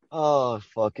 Oh,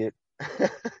 fuck it.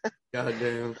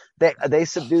 Goddamn. They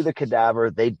subdue the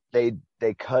cadaver. They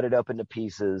cut it up into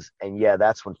pieces, and yeah,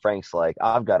 that's when Frank's like,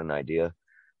 I've got an idea.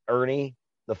 Ernie,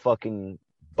 the fucking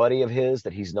buddy of his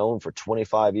that he's known for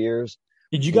 25 years.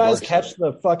 Did you guys catch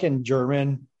the fucking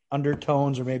German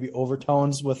undertones or maybe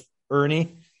overtones with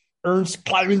Ernie? Ernst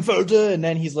Kleinfelder, and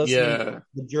then he's listening to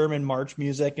the German march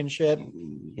music and shit.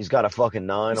 He's got a fucking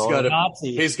 9 on him.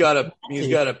 He's got a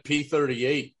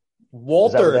P-38.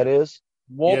 Walter. Is that what that is?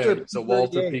 Walter. Yeah, it's a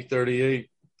Walter P-38.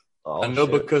 Oh, I know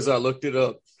shit. because I looked it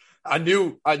up. I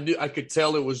knew I could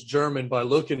tell it was German by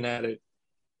looking at it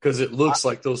because it looks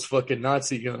like those fucking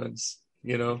Nazi guns.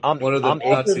 You know, one of the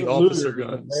Nazi officer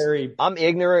guns. I'm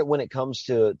ignorant when it comes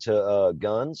to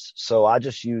guns, so I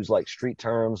just use like street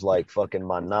terms like fucking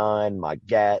my 9, my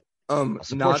gat.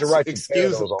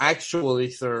 Actually,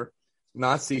 sir,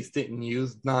 Nazis didn't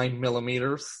use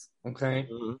 9mm. Okay.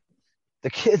 Mm-hmm. The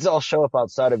kids all show up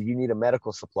outside of You Need a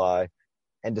Medical Supply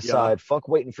and decide, fuck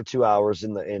waiting for 2 hours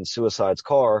in Suicide's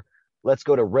car. Let's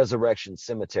go to Resurrection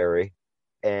Cemetery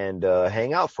and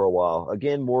hang out for a while.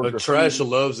 Again, more But Trash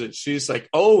loves it. She's like,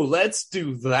 oh, let's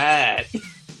do that.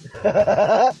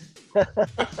 I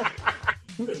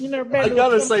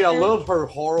gotta say, I love her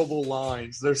horrible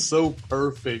lines. They're so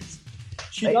perfect.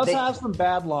 She does have some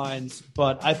bad lines,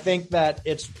 but I think that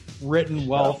it's written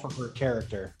well for her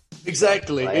character.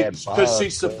 Exactly, because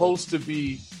she's supposed to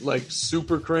be like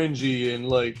super cringy, and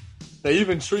like they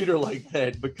even treat her like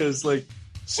that because like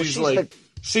she's like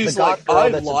I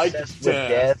like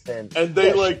death, and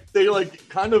they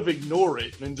kind of ignore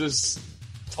it and just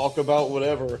talk about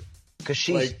whatever. Because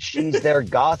she's their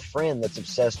goth friend that's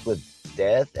obsessed with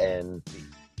death, and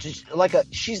just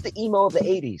she's the emo of the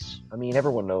 80s. I mean,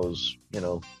 everyone knows,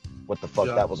 what the fuck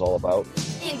that was all about.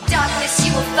 In darkness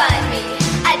you will find me.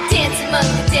 I dance among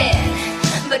the dead.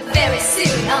 But very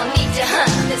soon I'll need to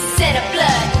hunt the scent of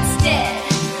blood instead.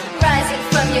 Rising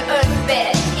from your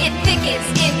earthbed, it thickens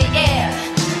in the air.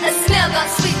 A smell gone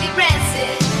sweetly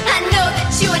rancid. I know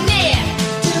that you are near.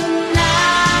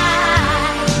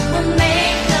 Tonight we'll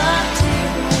make love to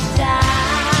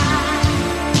die.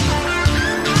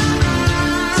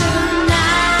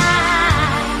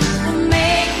 Tonight we'll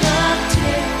make love to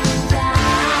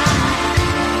die.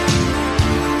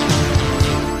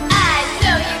 I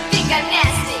know you think I'm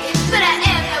nasty, but I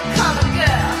am no common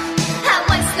girl. I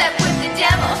once slept with the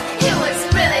devil. It was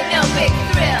really no big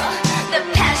thrill. The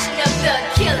passion of the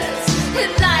killers who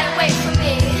lie away from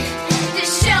me to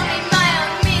show me my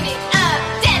own meaning of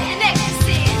death and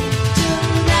ecstasy.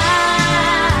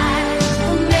 Tonight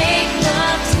we'll make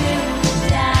love to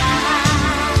die.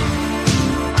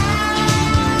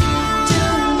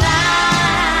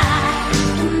 Tonight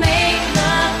we'll make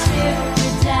love to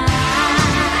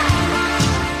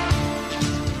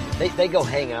die. They go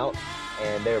hang out,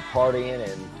 and they're partying,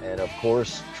 and of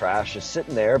course, Trash is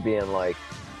sitting there being like,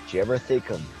 do you ever think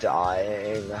of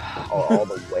dying? All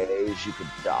the ways you could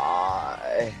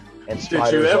die. And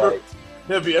Spider's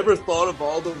have you ever thought of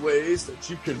all the ways that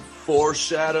you can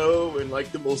foreshadow in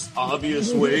like the most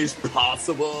obvious ways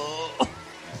possible?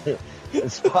 And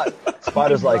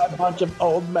Spider's like, a bunch of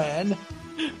old men.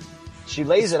 She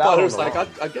lays it out. Spider's like,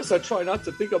 I guess I try not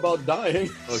to think about dying.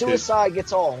 Suicide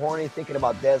gets all horny thinking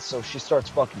about death, so she starts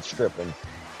fucking stripping.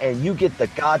 And you get the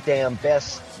goddamn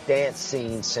best dance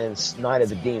scene since Night of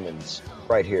the Demons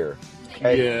right here.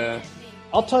 Okay? Yeah.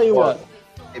 I'll tell you what.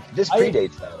 This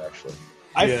predates that, actually.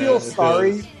 I feel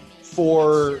sorry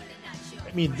for...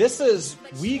 I mean,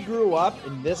 we grew up,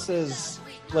 and this is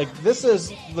the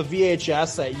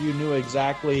VHS that you knew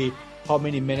exactly how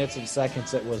many minutes and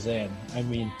seconds it was in. I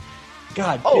mean,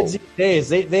 God, kids these days,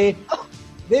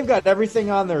 they've got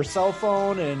everything on their cell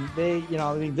phone, and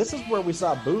this is where we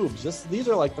saw boobs. These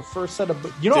are like the first set of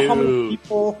how many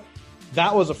people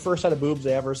that was the first set of boobs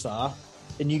they ever saw.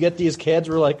 And you get these kids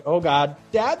who are like, oh God,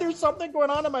 Dad, there's something going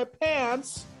on in my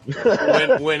pants.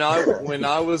 when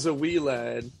I was a wee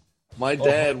lad, my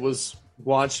dad was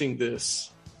watching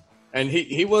this, and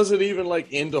he wasn't even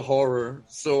like into horror,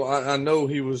 so I know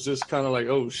he was just kind of like,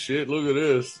 oh shit, look at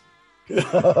this.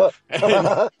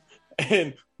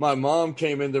 and my mom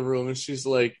came in the room and she's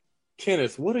like,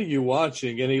 Kenneth, what are you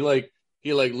watching? And he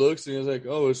looks and he's like,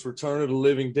 oh, it's Return of the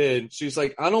Living Dead. And she's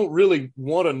like, I don't really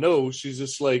want to know. She's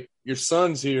just like, your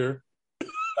son's here.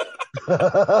 He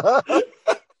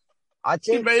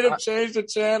made him change the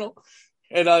channel.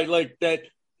 And I like that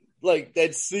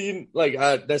scene.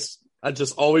 I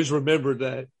just always remembered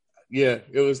that. Yeah,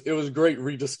 it was great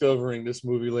rediscovering this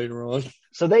movie later on.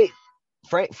 So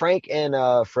Frank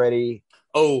and Freddy.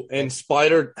 Oh, and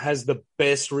Spider has the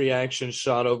best reaction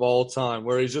shot of all time,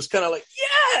 where he's just kind of like,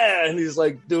 yeah, and he's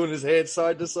like doing his head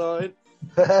side to side.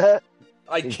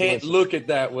 I can't look at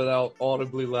that without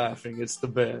audibly laughing. It's the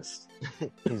best.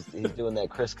 he's doing that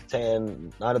Chris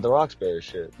Kattan Night of the Roxbury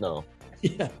shit. No.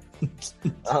 Yeah.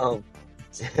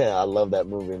 Yeah, I love that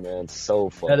movie, man. It's so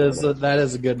fun. That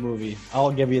is a good movie.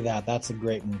 I'll give you that. That's a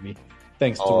great movie.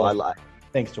 Thanks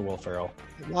to Will Ferrell.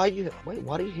 Why do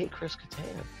you hate Chris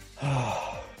Kattan?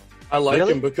 I like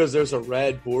him because there's a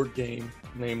rad board game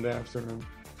named after him.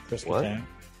 Chris Kattan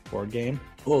board game.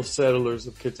 Well, Settlers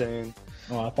of Catan.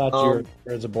 Oh, I thought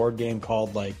there's a board game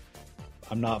called like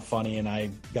I'm Not Funny, and I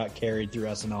got carried through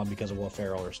SNL because of Will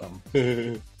Ferrell or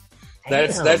something.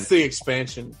 That's the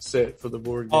expansion set for the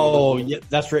board game. Oh, yeah,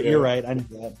 that's right. Yeah. You're right. I knew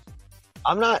that.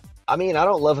 I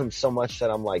don't love him so much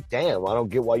that I'm like, damn, I don't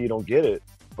get why you don't get it.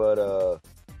 But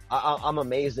I'm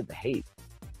amazed at the hate.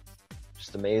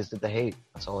 Just amazed at the hate.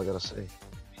 That's all I gotta say.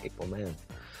 Hateful man.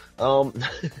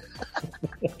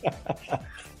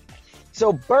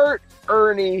 So Bert,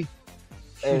 Ernie,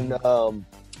 and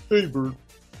hey Bert.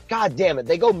 God damn it,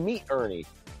 they go meet Ernie.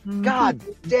 God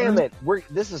damn it.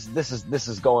 This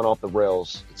is going off the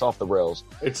rails. It's off the rails.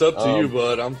 It's up to you,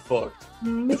 bud. I'm fucked.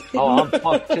 Oh, I'm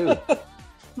fucked too.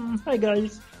 Hi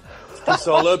guys. It's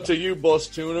all up to you, Boss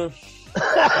Tuna.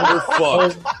 You're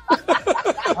fucked.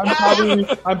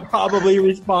 I'm probably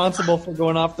responsible for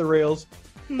going off the rails.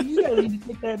 You gotta need to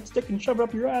take that stick and shove it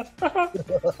up your ass.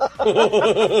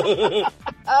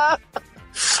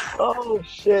 Oh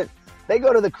shit. They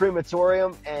go to the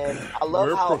crematorium, and I love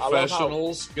We're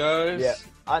professionals, guys. Yeah,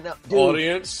 I know. Dude,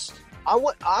 audience. I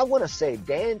want to say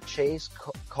Dan Chase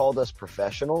called us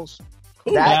professionals.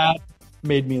 That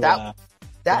made me laugh.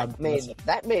 That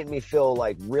made me feel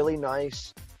like really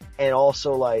nice, and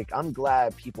also like I'm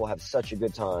glad people have such a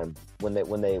good time when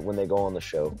they go on the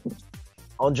show.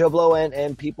 On Joe Blow,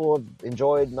 and people have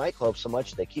enjoyed nightclubs so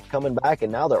much they keep coming back,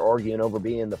 and now they're arguing over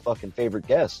being the fucking favorite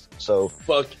guest. So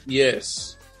fuck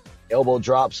yes. Elbow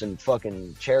drops and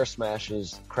fucking chair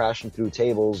smashes, crashing through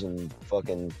tables and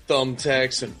fucking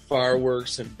thumbtacks and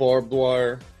fireworks and barbed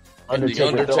wire.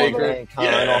 Undertaker. Off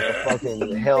the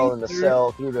fucking Hell in the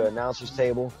Cell through the announcer's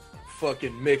table.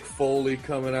 Fucking Mick Foley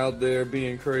coming out there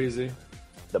being crazy.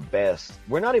 The best.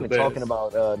 We're not even talking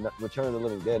about Return of the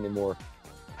Living Dead anymore.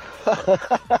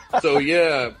 So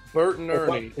yeah, Bert and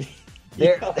Ernie.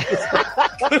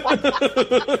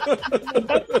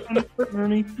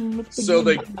 So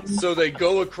they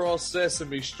go across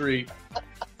Sesame Street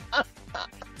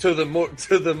to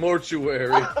the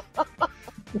mortuary,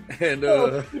 and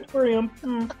oh,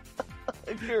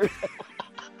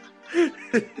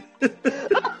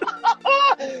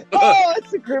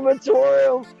 it's a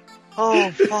crematorium.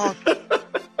 Oh fuck!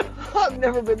 I've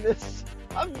never been this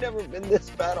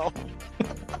bad off.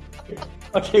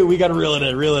 Okay, we gotta reel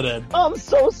it in. I'm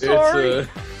so sorry.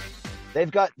 They're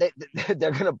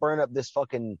gonna burn up this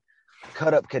fucking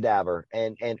cut up cadaver,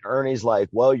 and Ernie's like,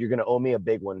 well, you're gonna owe me a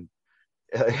big one.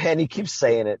 And he keeps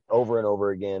saying it over and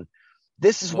over again.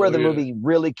 This is where the movie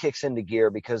really kicks into gear,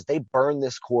 because they burn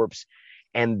this corpse,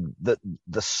 and the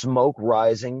smoke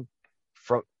rising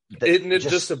from isn't it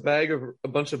just a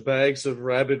bunch of bags of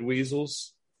rabid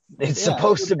weasels? It's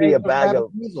supposed to be a bag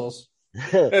of weasels.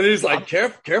 And he's like,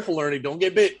 careful, Ernie, don't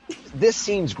get bit. This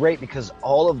scene's great because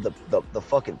all of the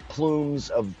fucking plumes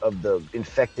of the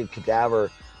infected cadaver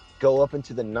go up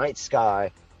into the night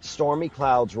sky. Stormy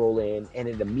clouds roll in, and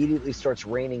it immediately starts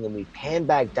raining, and we pan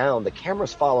back down. The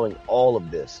camera's following all of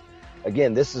this.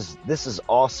 Again, this is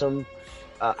awesome.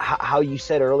 How you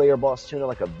said earlier, Boss Tuna,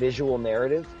 like a visual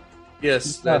narrative.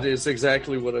 Yes, that is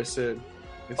exactly what I said.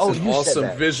 It's an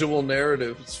awesome visual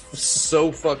narrative. It's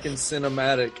so fucking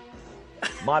cinematic.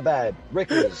 My bad.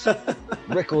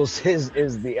 Rickles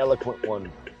is the eloquent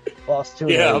one. Boss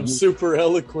Tuna, yeah, I'm super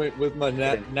eloquent with my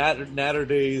natter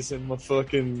days and my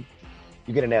fucking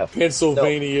you get an F.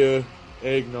 Pennsylvania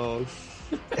eggnog.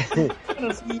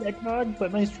 Sweet eggnog,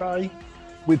 but nice try.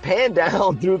 We pan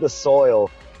down through the soil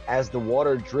as the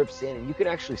water drips in, and you can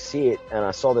actually see it, and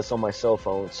I saw this on my cell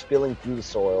phone, spilling through the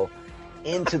soil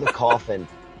into the coffin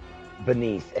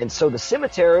beneath. And so the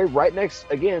cemetery right next,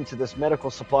 again, to this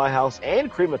medical supply house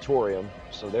and crematorium,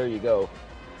 so there you go,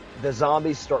 the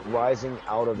zombies start rising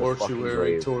out of the fucking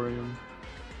grave.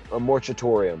 A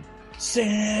mortuarium.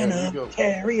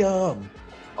 Sanitarium.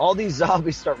 All these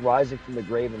zombies start rising from the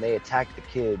grave, and they attack the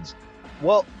kids.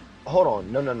 Well, hold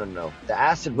on. No. The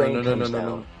acid rain comes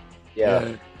down.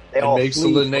 Yeah. They all makes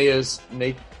Linnea's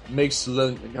nightclub. Makes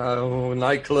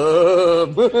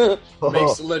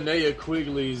Linnea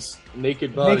Quigley's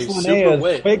naked body super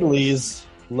wet. Quigley's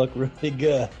look really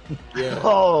good. Yeah.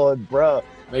 Oh, bro.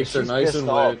 Makes her nice and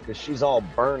wet because she's all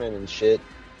burning and shit.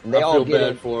 And I feel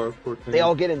bad for her. They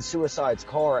all get in Suicide's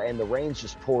car, and the rain's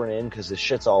just pouring in because the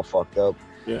shit's all fucked up.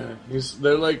 Yeah,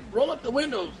 they're like, roll up the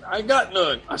windows. I got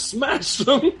none. I smashed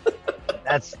them.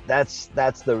 That's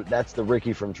the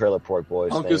Ricky from Trailer Park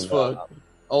Boys. Punk as fuck.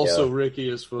 Also Ricky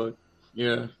as fuck.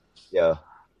 Yeah. Yeah.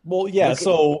 Well, yeah.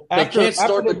 So after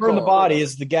they burn the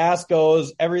bodies, the gas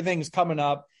goes. Everything's coming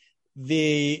up.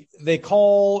 They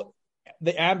call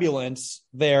the ambulance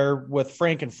there with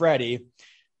Frank and Freddie.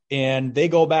 And they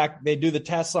go back, they do the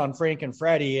tests on Frank and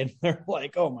Freddie, and they're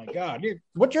like, oh my God,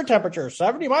 what's your temperature?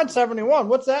 70? Mine's 71.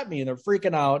 What's that mean? They're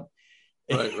freaking out.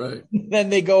 Right. Then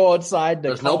they go outside.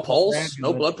 There's no pulse,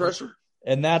 no blood pressure.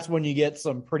 And that's when you get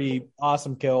some pretty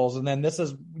awesome kills. And then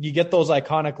you get those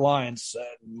iconic lines, send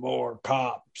more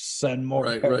cops, send more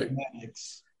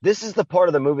paramedics. This is the part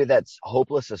of the movie that's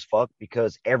hopeless as fuck,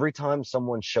 because every time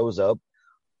someone shows up,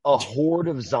 a horde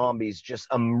of zombies just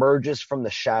emerges from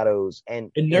the shadows,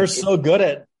 and they're so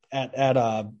good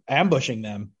at ambushing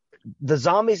them. The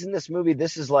zombies in this movie,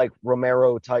 this is like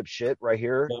Romero type shit right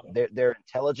here. Yeah. They're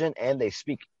intelligent, and they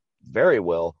speak very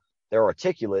well. They're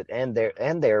articulate, and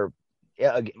they're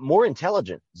more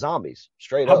intelligent zombies.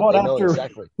 Straight up, they know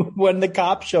exactly. When the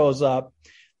cop shows up,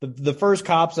 the first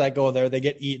cops that go there, they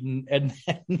get eaten, and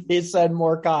then they send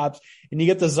more cops, and you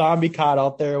get the zombie cop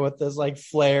out there with this like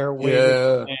flare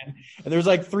waving, and there's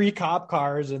like 3 cop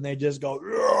cars, and they just go,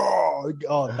 oh,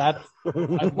 I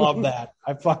love that.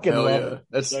 I fucking love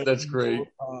it. That's great.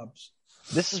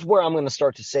 This is where I'm going to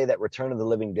start to say that Return of the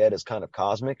Living Dead is kind of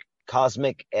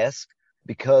cosmic-esque,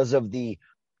 because of the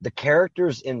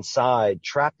characters inside,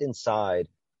 trapped inside,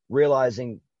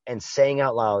 realizing and saying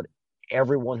out loud,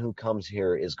 everyone who comes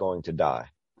here is going to die.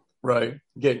 Right.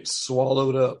 Get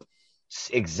swallowed up.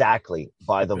 Exactly.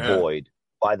 By the void.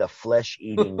 By the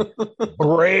flesh-eating,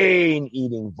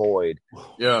 brain-eating void.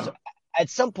 Yeah. So at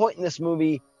some point in this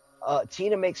movie,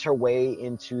 Tina makes her way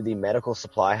into the medical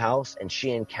supply house, and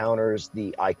she encounters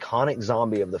the iconic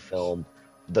zombie of the film,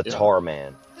 the Tar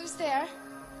Man. Who's there?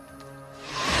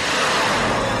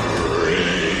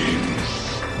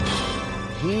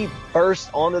 He bursts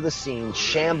onto the scene,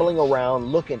 shambling around,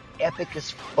 looking epic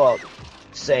as fuck,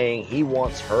 saying he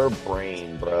wants her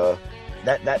brain, bruh.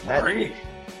 That brain.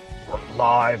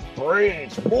 Live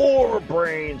brains, more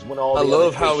brains. When all I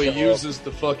love how he uses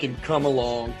the fucking come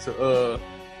along to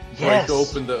break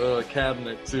open the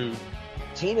cabinet too.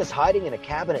 Tina's hiding in a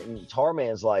cabinet, and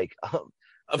Tarman's like,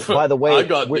 by the way, I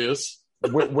got this.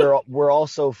 we're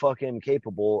also fucking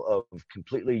capable of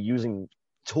completely using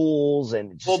tools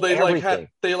and just everything.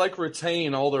 They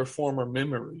retain all their former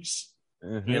memories.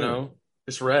 Mm-hmm. You know,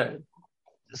 it's rad.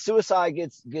 Suicide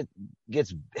gets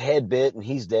head bit, and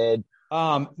he's dead.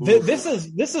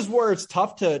 This is where it's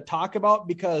tough to talk about,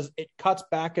 because it cuts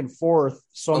back and forth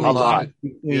so many times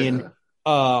between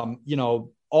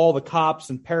all the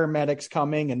cops and paramedics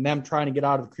coming and them trying to get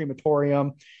out of the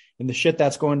crematorium and the shit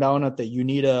that's going down at the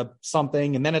UNITA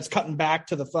something, and then it's cutting back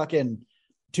to the fucking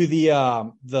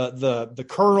the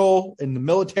colonel and the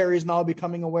military is now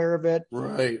becoming aware of it.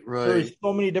 Right. There's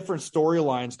so many different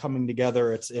storylines coming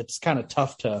together. It's kind of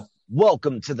tough to.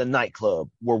 Welcome to the nightclub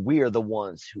where we are the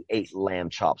ones who ate lamb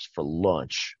chops for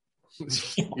lunch.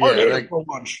 For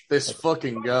lunch. This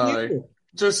fucking guy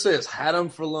just says had them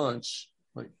for lunch.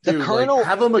 Like, dude, the colonel,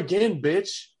 have them again,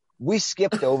 bitch. We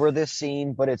skipped over this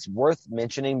scene, but it's worth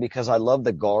mentioning because I love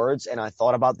the guards, and I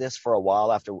thought about this for a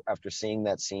while after seeing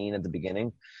that scene at the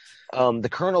beginning. The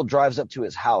colonel drives up to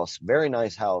his house, very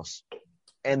nice house,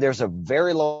 and there's a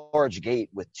very large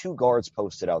gate with 2 guards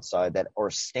posted outside that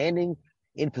are standing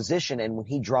in position, and when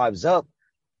he drives up,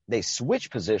 They switch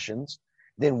positions.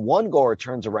 Then one guard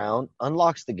turns around,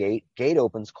 unlocks the gate. Gate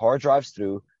opens, car drives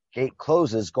through. Gate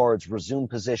closes, guards resume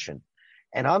position.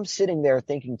 And I'm sitting there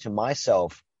thinking to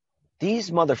myself,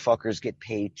 these motherfuckers get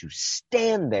paid to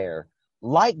stand there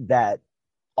like that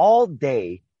all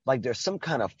day, like there's some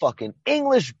kind of fucking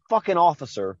English fucking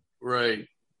officer. Right.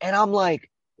 And I'm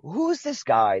like, who is this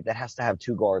guy that has to have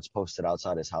 2 guards posted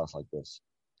outside his house like this?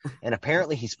 And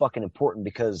apparently he's fucking important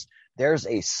because there's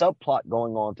a subplot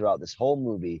going on throughout this whole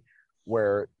movie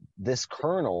where this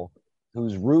colonel,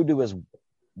 who's rude to his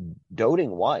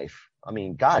doting wife, I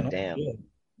mean, goddamn,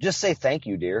 just say thank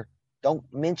you, dear. Don't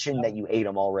mention that you ate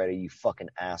them already, you fucking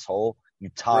asshole. You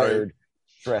tired,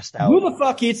 stressed out. Who the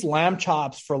fuck eats lamb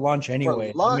chops for lunch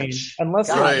anyway? For lunch. I mean, unless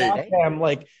you're damn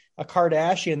like a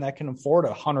Kardashian that can afford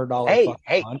 $100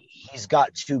 lunch. He's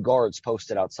got 2 guards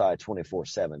posted outside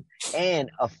 24/7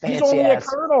 and a fancy He's only ass a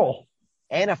colonel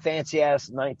and a fancy ass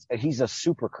night. He's a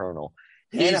super colonel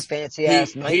and a fancy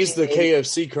ass. He's the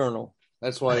KFC colonel.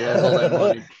 That's why he has all that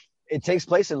money. It takes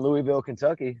place in Louisville,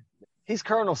 Kentucky. He's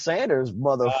Colonel Sanders,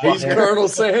 motherfucker. He's Colonel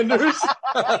Sanders.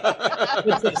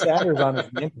 It's Sanders on his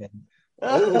LinkedIn.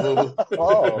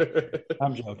 Oh,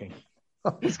 I'm joking.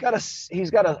 He's got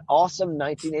an awesome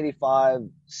 1985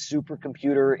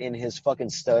 supercomputer in his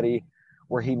fucking study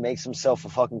where he makes himself a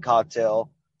fucking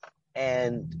cocktail.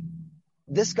 And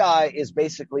this guy is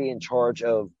basically in charge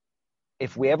of,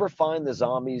 if we ever find the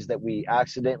zombies that we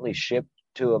accidentally shipped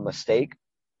to a mistake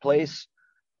place,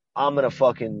 I'm going to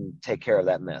fucking take care of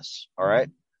that mess. All right.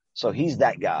 So he's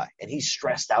that guy and he's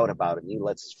stressed out about it. And he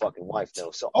lets his fucking wife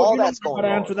know. So all that's going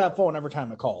on. Answer that phone every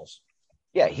time it calls.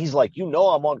 Yeah. He's like, I'm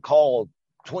on call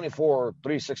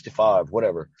 24/365,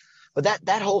 whatever. But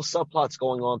that whole subplot's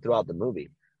going on throughout the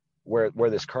movie where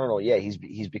this colonel,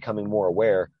 he's becoming more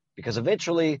aware because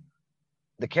eventually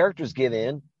the characters give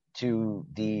in to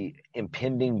the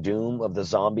impending doom of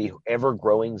the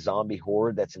ever-growing zombie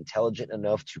horde that's intelligent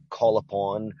enough to call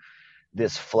upon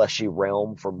this fleshy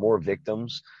realm for more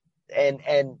victims. And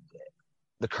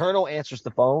the colonel answers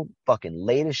the phone, fucking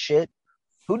late as shit.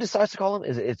 Who decides to call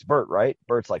him? It's Bert, right?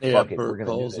 Bert's like, fuck it, we're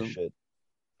going to do this shit.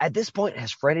 At this point,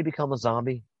 has Freddy become a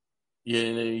zombie?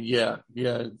 Yeah.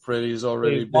 Freddy's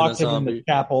already been a zombie. In the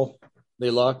chapel. They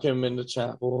lock him in the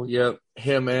chapel. Yep.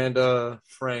 Him and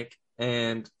Frank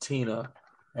and Tina,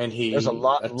 and there's a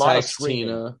lot of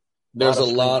Tina. There's a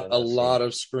lot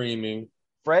of screaming.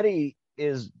 Freddy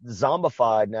is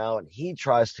zombified now, and he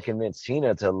tries to convince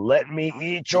Tina to let me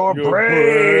eat your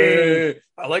brain.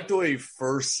 I like the way he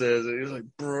first says it. He's like,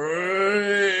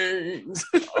 brains.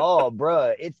 Oh,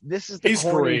 bruh, this is the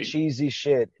corny, cheesy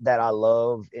shit that I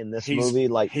love in this movie.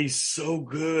 Like, he's so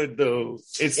good though.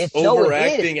 It's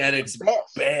overacting at its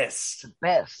best.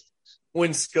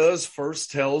 When Scuzz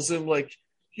first tells him, like,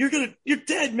 you're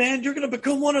dead, man. You're gonna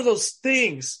become one of those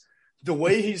things. The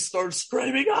way he starts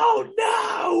screaming, oh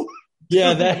no!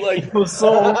 Yeah, that like was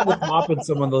so over the top in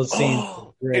some of those scenes.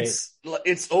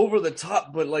 It's over the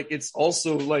top, but like it's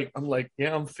also like I'm like,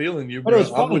 yeah, I'm feeling you, bro.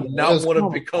 I would not want to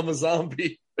become a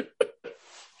zombie.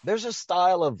 There's a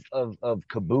style of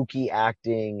kabuki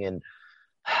acting, and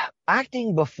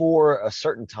acting before a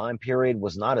certain time period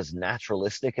was not as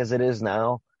naturalistic as it is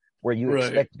now, where you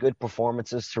expect good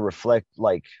performances to reflect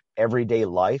like everyday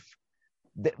life.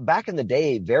 Back in the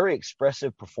day, very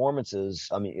expressive performances.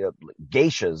 I mean,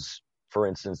 geishas, for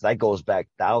instance, that goes back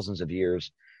thousands of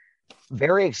years.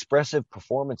 Very expressive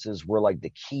performances were like the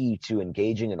key to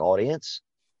engaging an audience.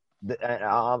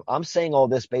 I'm saying all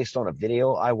this based on a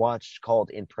video I watched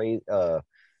called I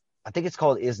think it's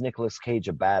called Is Nicolas Cage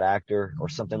a Bad Actor or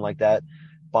something like that,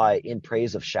 by In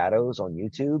Praise of Shadows on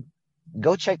YouTube.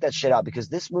 Go check that shit out because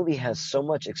this movie has so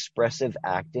much expressive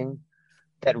acting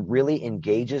that really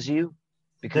engages you.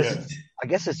 Because I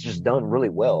guess it's just done really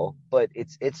well, but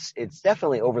it's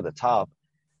definitely over the top.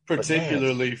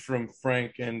 Particularly from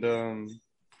Frank and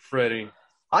Freddy.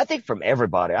 I think from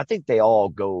everybody. I think they all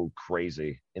go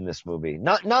crazy in this movie.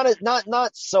 Not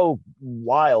so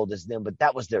wild as them, but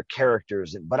that was their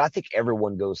characters. But I think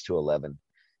everyone goes to 11.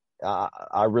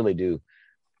 I really do.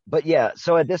 But yeah,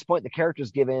 so at this point, the characters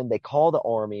give in. They call the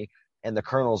army, and the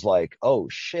colonel's like, "Oh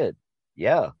shit,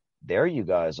 yeah, there you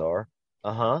guys are.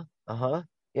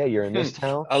 Yeah, you're in this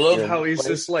town." I love how he's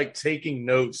just like taking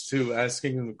notes too,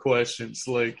 asking them questions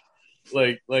like,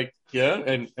 yeah,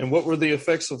 and what were the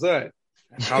effects of that?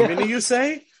 How many you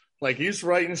say? Like he's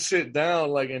writing shit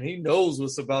down, like, and he knows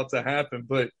what's about to happen,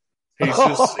 but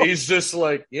he's just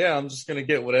like, yeah, I'm just gonna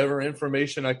get whatever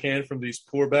information I can from these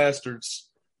poor bastards.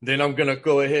 Then I'm gonna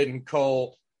go ahead and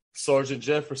call Sergeant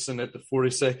Jefferson at the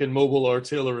 42nd Mobile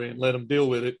Artillery and let him deal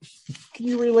with it. Can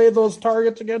you relay those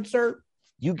targets again, sir?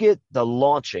 you get the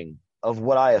launching of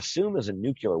what I assume is a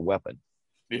nuclear weapon.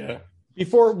 Yeah.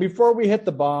 Before we hit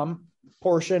the bomb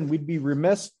portion, we'd be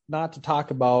remiss not to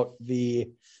talk about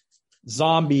the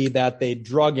zombie that they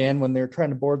drug in when they're trying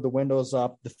to board the windows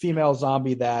up. The female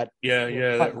zombie that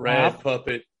that rat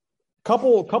puppet.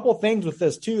 Couple things with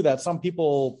this too that some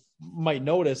people might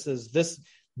notice is this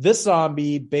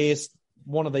zombie based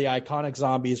one of the iconic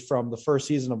zombies from the first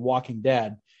season of Walking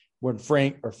Dead when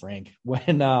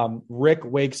Rick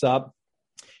wakes up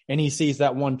and he sees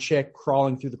that one chick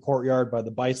crawling through the courtyard by the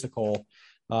bicycle.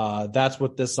 That's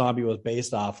what this zombie was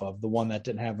based off of, the one that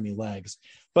didn't have any legs.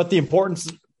 But the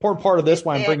important part of this,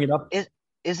 why I'm bringing it up,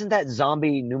 isn't that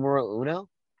zombie numero uno?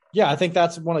 Yeah, I think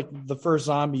that's one of the first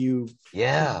zombie you.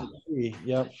 Yeah.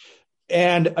 Yep.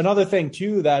 And another thing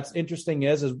too that's interesting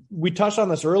is we touched on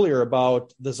this earlier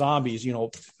about the zombies. You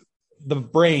know, the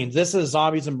brains. This is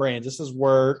zombies and brains. This is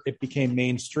where it became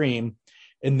mainstream,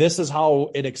 and this is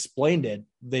how it explained it.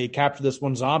 They captured this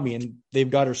one zombie, and they've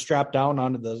got her strapped down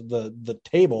onto the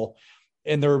table,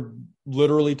 and they're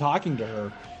literally talking to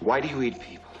her. Why do you eat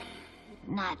people?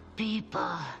 Not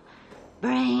people.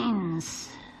 Brains.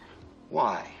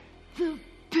 Why? The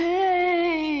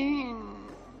pain.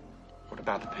 What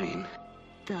about the pain?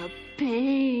 The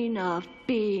pain of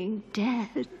being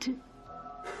dead.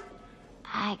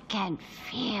 I can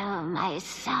feel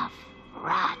myself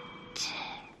rot.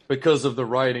 Because of the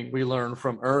writing, we learn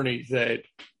from Ernie that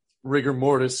rigor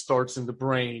mortis starts in the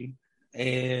brain.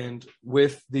 And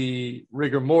with the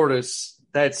rigor mortis,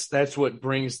 that's what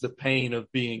brings the pain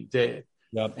of being dead.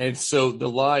 Yep. And so the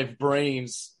live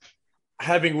brains,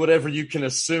 having whatever you can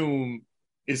assume,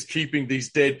 is keeping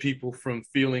these dead people from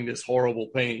feeling this horrible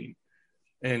pain.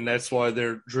 And that's why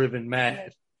they're driven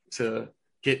mad to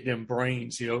get them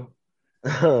brains,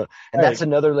 And that's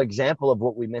another example of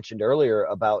what we mentioned earlier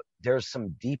about there's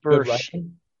some deeper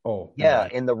in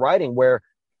the writing where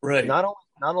not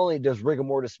only does rigor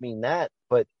mortis mean that,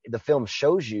 but the film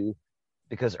shows you,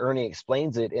 because Ernie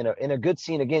explains it in a good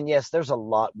scene. Again, yes, there's a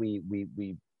lot we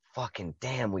fucking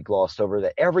we glossed over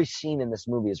that. Every scene in this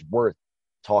movie is worth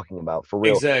talking about, for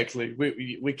real. Exactly.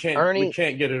 We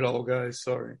can't get it all, guys.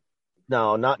 Sorry.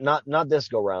 No, not this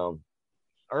go round.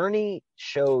 Ernie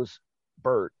shows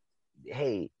Bert,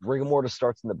 hey, rigor mortis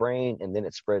starts in the brain and then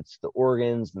it spreads to the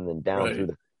organs and then down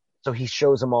through so he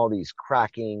shows him all these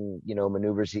cracking,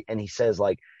 maneuvers. And he says,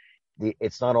 like,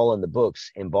 it's not all in the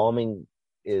books. Embalming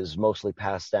is mostly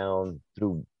passed down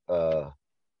through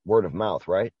word of mouth,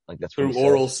 right? Like that's through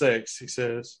oral sex, he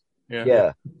says.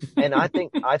 Yeah. And I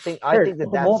think that's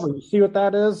you see what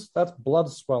that is? That's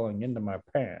blood swelling into my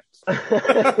pants.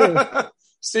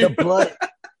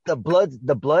 the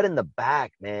blood in the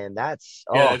back, man. That's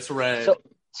it's red.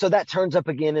 So that turns up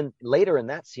again later in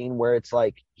that scene where it's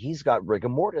like he's got rigor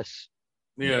mortis.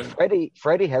 Yeah.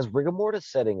 Freddy has rigor mortis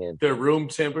setting in. Their room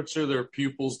temperature, their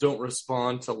pupils don't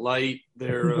respond to light.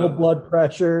 Their no blood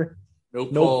pressure, no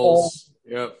pulse.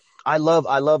 Yep. I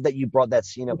love that you brought that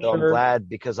scene up. Though. I'm glad,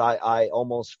 because I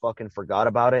almost fucking forgot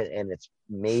about it, and it's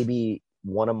maybe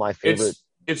one of my favorite.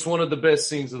 It's one of the best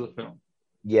scenes of the film.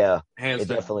 Yeah, hands it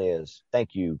down. Definitely is.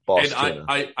 Thank you, boss. And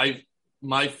I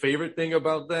my favorite thing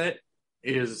about that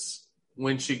is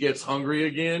when she gets hungry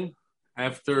again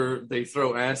after they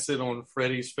throw acid on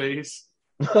Freddy's face.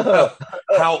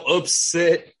 how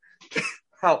upset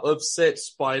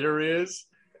Spider is,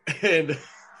 and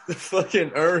the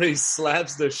fucking Ernie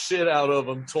slaps the shit out of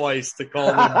him twice to calm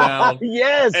him down.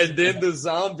 Yes. And then the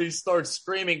zombie starts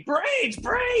screaming, brains,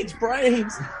 brains,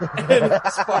 brains. And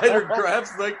Spider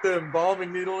grabs like the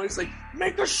embalming needle and he's like,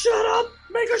 make her shut up.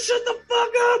 Make her shut the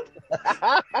fuck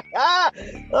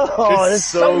up. There's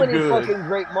so many fucking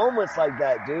great moments like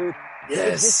that, dude.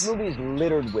 Yes. This movie's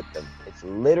littered with them. It's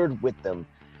littered with them.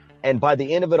 And by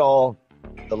the end of it all,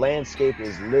 the landscape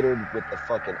is littered with the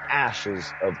fucking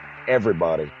ashes of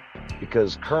everybody,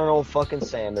 because Colonel fucking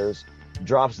Sanders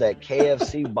drops that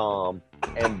KFC bomb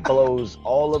and blows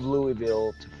all of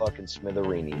Louisville to fucking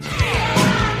smithereens.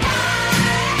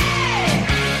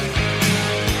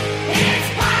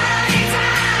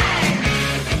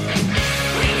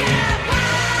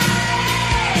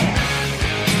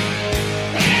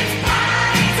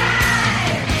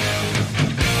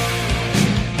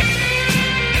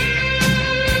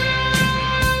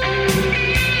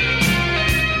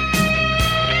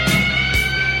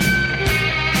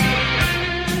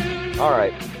 All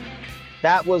right,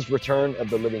 that was Return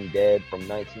of the Living Dead from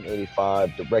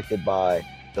 1985, directed by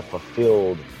the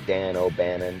fulfilled Dan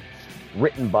O'Bannon,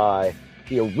 written by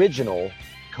the original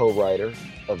co-writer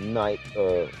of Night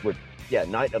of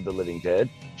the Living Dead,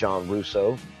 John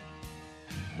Russo.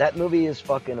 That movie is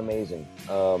fucking amazing.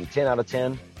 10 out of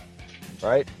 10.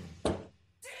 right?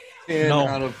 10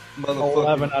 out of motherfucking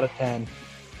 11 out of 10.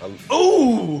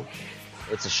 Ooh!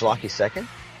 It's a schlocky second.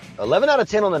 11 out of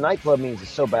 10 on the nightclub means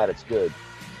it's so bad it's good.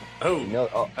 Oh, You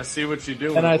know, I see what you're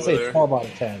doing. And I'd over say there. 12 out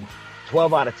of 10.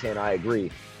 12 out of 10, I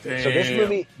agree. Damn. So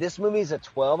this movie's a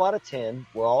 12 out of 10.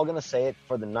 We're all going to say it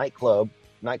for the nightclub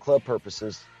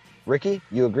purposes. Ricky,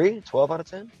 you agree? 12 out of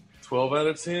 10? 12 out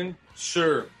of 10?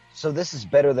 Sure. So this is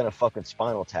better than a fucking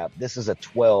Spinal Tap. This is a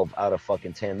 12 out of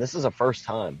fucking 10. This is a first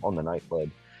time on the nightclub.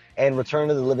 And Return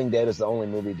of the Living Dead is the only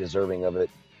movie deserving of it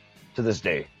to this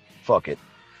day. Fuck it.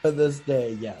 To this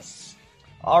day, yes.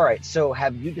 All right, so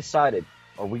have you decided,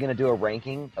 are we going to do a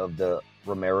ranking of the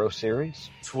Romero series?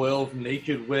 12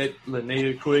 naked, wet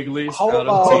Linnea Quigleys How out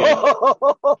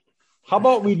of 10. How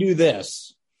about we do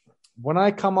this? When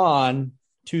I come on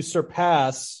to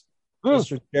surpass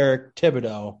Mr. Derek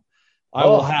Thibodeau, I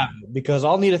will have it because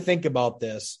I'll need to think about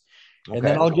this. Okay. And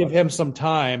then I'll give him some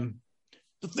time.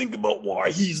 To think about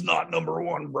why he's not number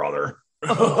one, brother.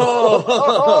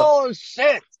 Oh,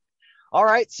 shit. All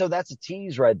right, so that's a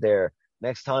tease right there.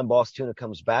 Next time Boss Tuna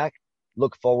comes back,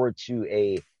 look forward to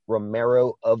a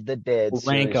Romero of the Dead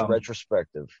Rank series 'em.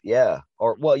 retrospective. Yeah.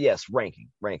 Or, well, yes, ranking.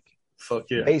 Fuck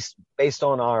yeah. Based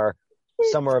on our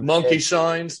Summer of the Monkey Dead.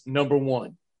 Shines, number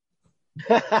 1.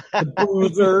 The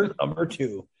Bruiser, number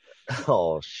 2.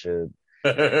 Oh, shit.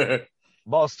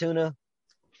 Boss Tuna,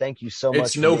 thank you so much.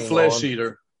 It's no for being flesh on.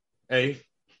 eater. Hey?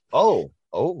 Oh.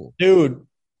 Dude,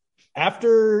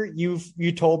 after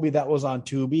you told me that was on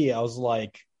Tubi, I was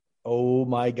like, oh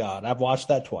my God, I've watched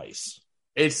that twice.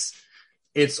 It's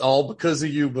all because of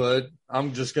you, bud.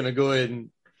 I'm just going to go ahead and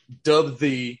dub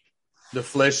the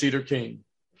Flesh Eater King.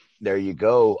 There you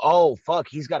go. Oh, fuck.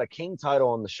 He's got a king title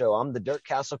on the show. I'm the Dirt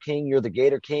Castle King. You're the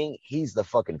Gator King. He's the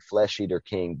fucking Flesh Eater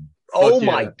King. Oh, yeah.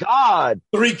 my God.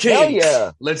 3 kings. Hell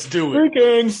yeah. Let's do Three it.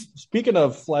 Kings. Speaking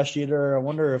of Flesh Eater,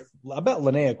 I bet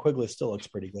Linnea Quigley still looks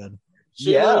pretty good.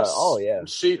 She Yeah. looks- Oh, yeah.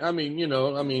 She's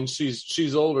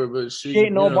older, but She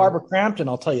ain't no Barbara Crampton,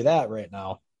 I'll tell you that right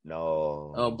now.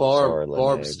 No. Oh, Barb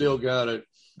Linnea. still got it.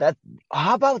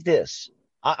 How about this?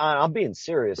 I'm being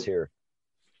serious here.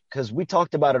 Because we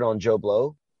talked about it on Joe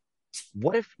Blow.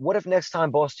 What if next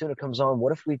time Boss Tuna comes on,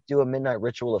 what if we do a midnight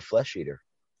ritual of Flesh Eater?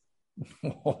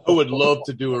 I would love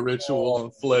to do a ritual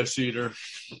on Flesh Eater.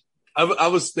 I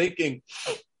was thinking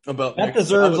about That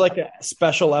deserves like a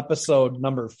special episode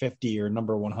number 50 or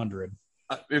number 100.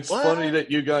 It's funny that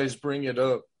you guys bring it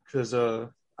up because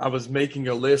I was making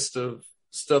a list of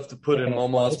stuff to put in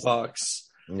Mama's box,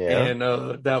 and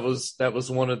that was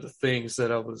one of the things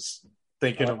that I was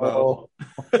thinking about.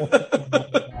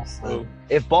 So,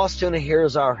 If Boss Tuna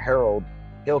hears our herald,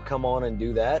 he'll come on and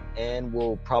do that, and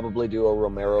we'll probably do a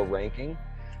Romero ranking.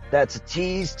 That's a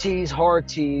tease, hard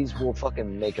tease. We'll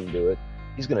fucking make him do it.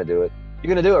 He's gonna do it. You're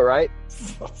gonna do it, right?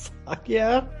 Fuck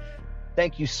yeah.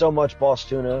 Thank you so much, Boss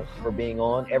Tuna, for being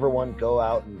on. Everyone go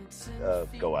out and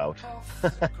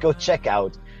go check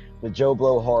out the Joe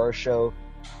Blow Horror Show.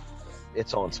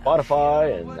 It's on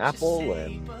Spotify and Apple,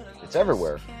 and it's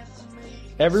everywhere.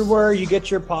 Everywhere you get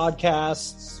your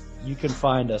podcasts, you can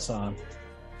find us on.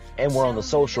 And we're on the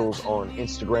socials on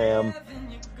Instagram.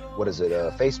 What is it?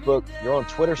 Facebook. You're on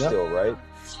Twitter still, right?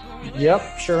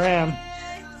 Yep, sure am.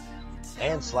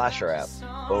 And Slasher app.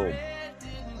 Boom.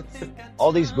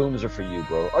 All these booms are for you,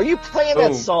 bro. Are you playing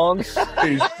Boom. that song?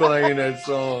 he's playing that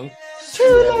song. Too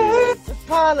late to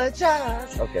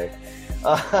apologize. Okay.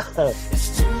 I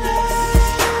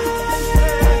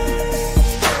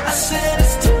said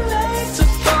it's too late to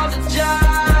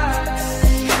apologize.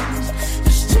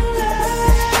 It's too late.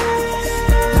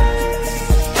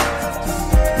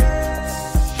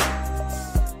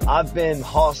 I've been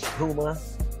Host Puma,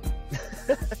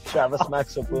 Travis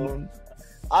Maxwell Boone.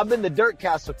 I've been the Dirt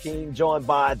Castle King, joined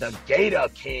by the Gator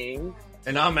King.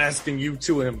 And I'm asking you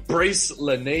to embrace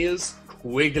Linnea's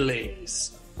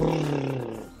Quigleys.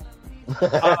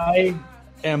 I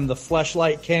am the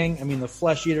Fleshlight King. I mean, the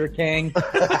Flesh Eater King.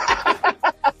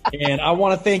 And I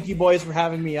want to thank you boys for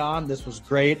having me on. This was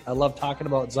great. I love talking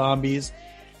about zombies.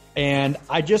 And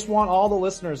I just want all the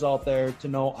listeners out there to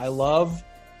know I love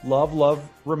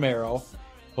Romero.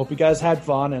 Hope you guys had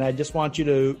fun. And I just want you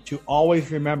to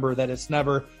always remember that it's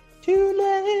never too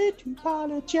late to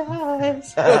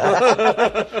apologize.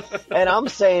 And I'm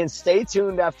saying stay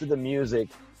tuned after the music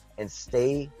and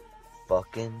stay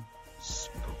fucking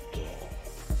spooky.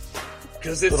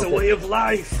 Because it's a way of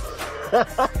life.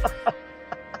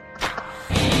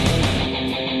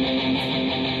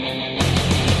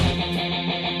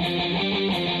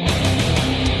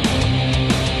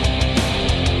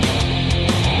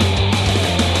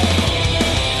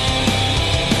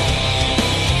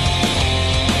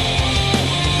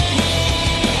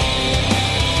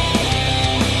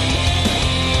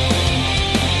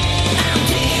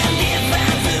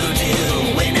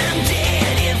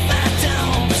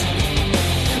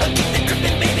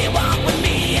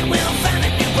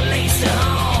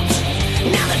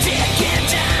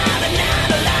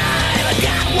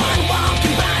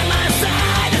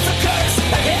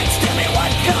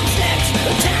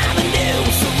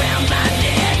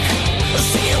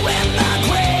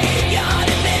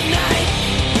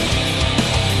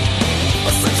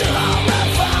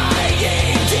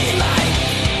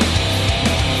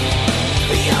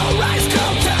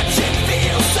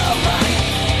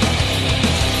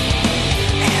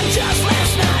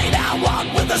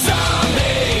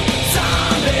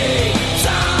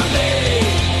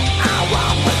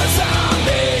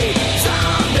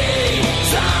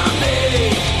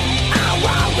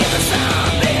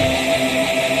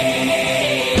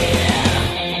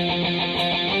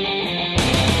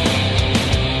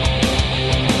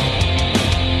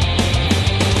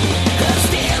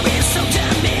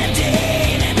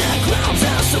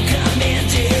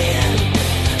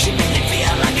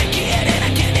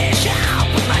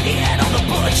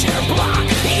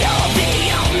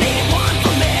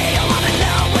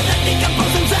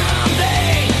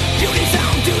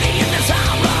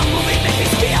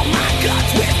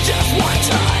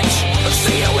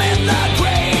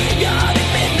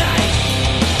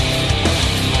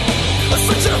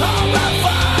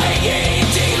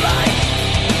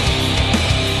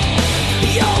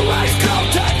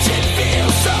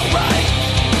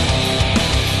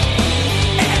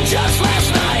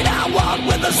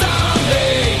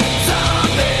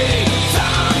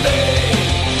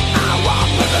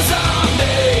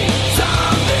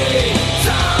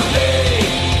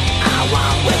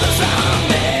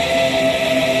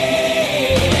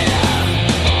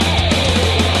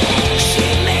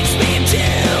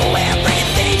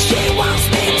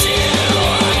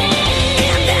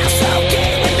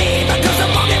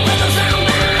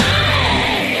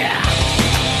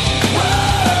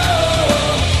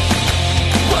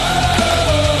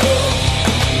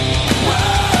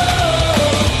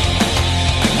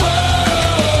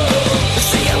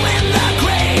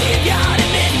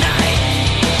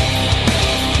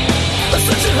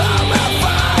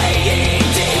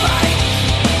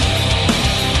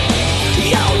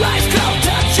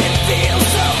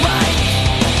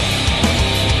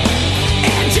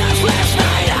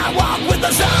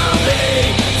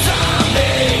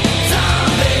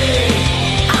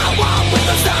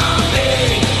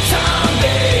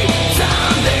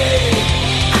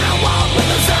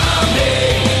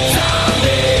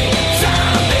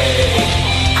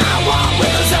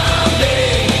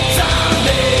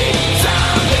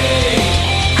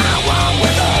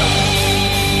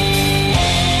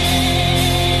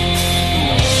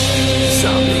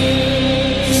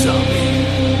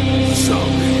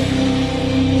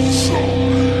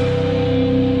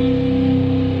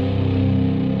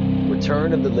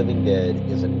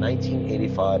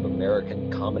 1995 American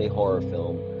comedy horror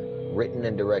film written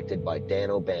and directed by Dan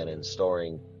O'Bannon,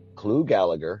 starring Clu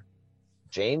Gallagher,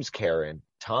 James Karen,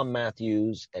 Tom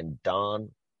Matthews, and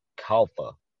Don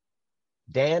Calfa.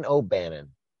 Dan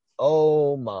O'Bannon.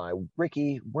 Oh my,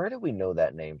 Ricky, where do we know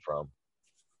that name from?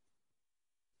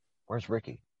 Where's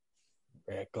Ricky?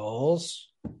 Rickles.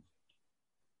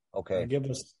 Okay. Give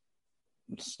us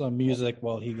some music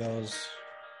while he goes.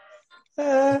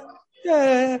 From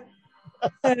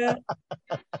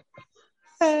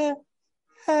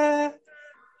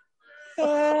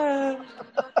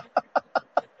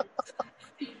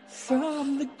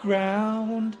the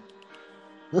ground.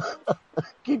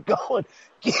 Keep going.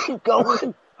 Keep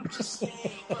going.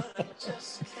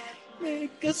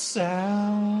 Make a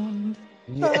sound.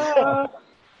 Yeah.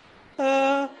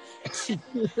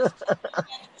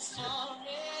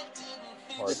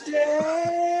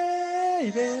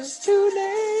 Today it's too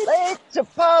late. Late to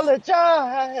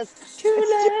apologize. Too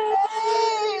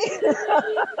late.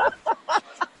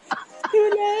 Too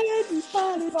late to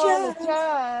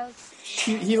apologize.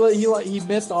 He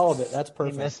missed all of it. That's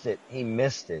perfect. He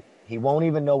missed it. He won't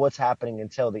even know what's happening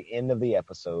until the end of the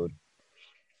episode.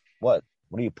 What?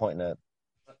 What are you pointing at?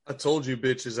 I told you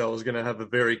bitches I was going to have a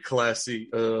very classy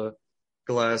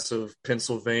glass of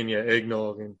Pennsylvania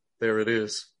eggnog, and there it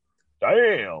is.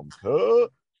 Damn, huh?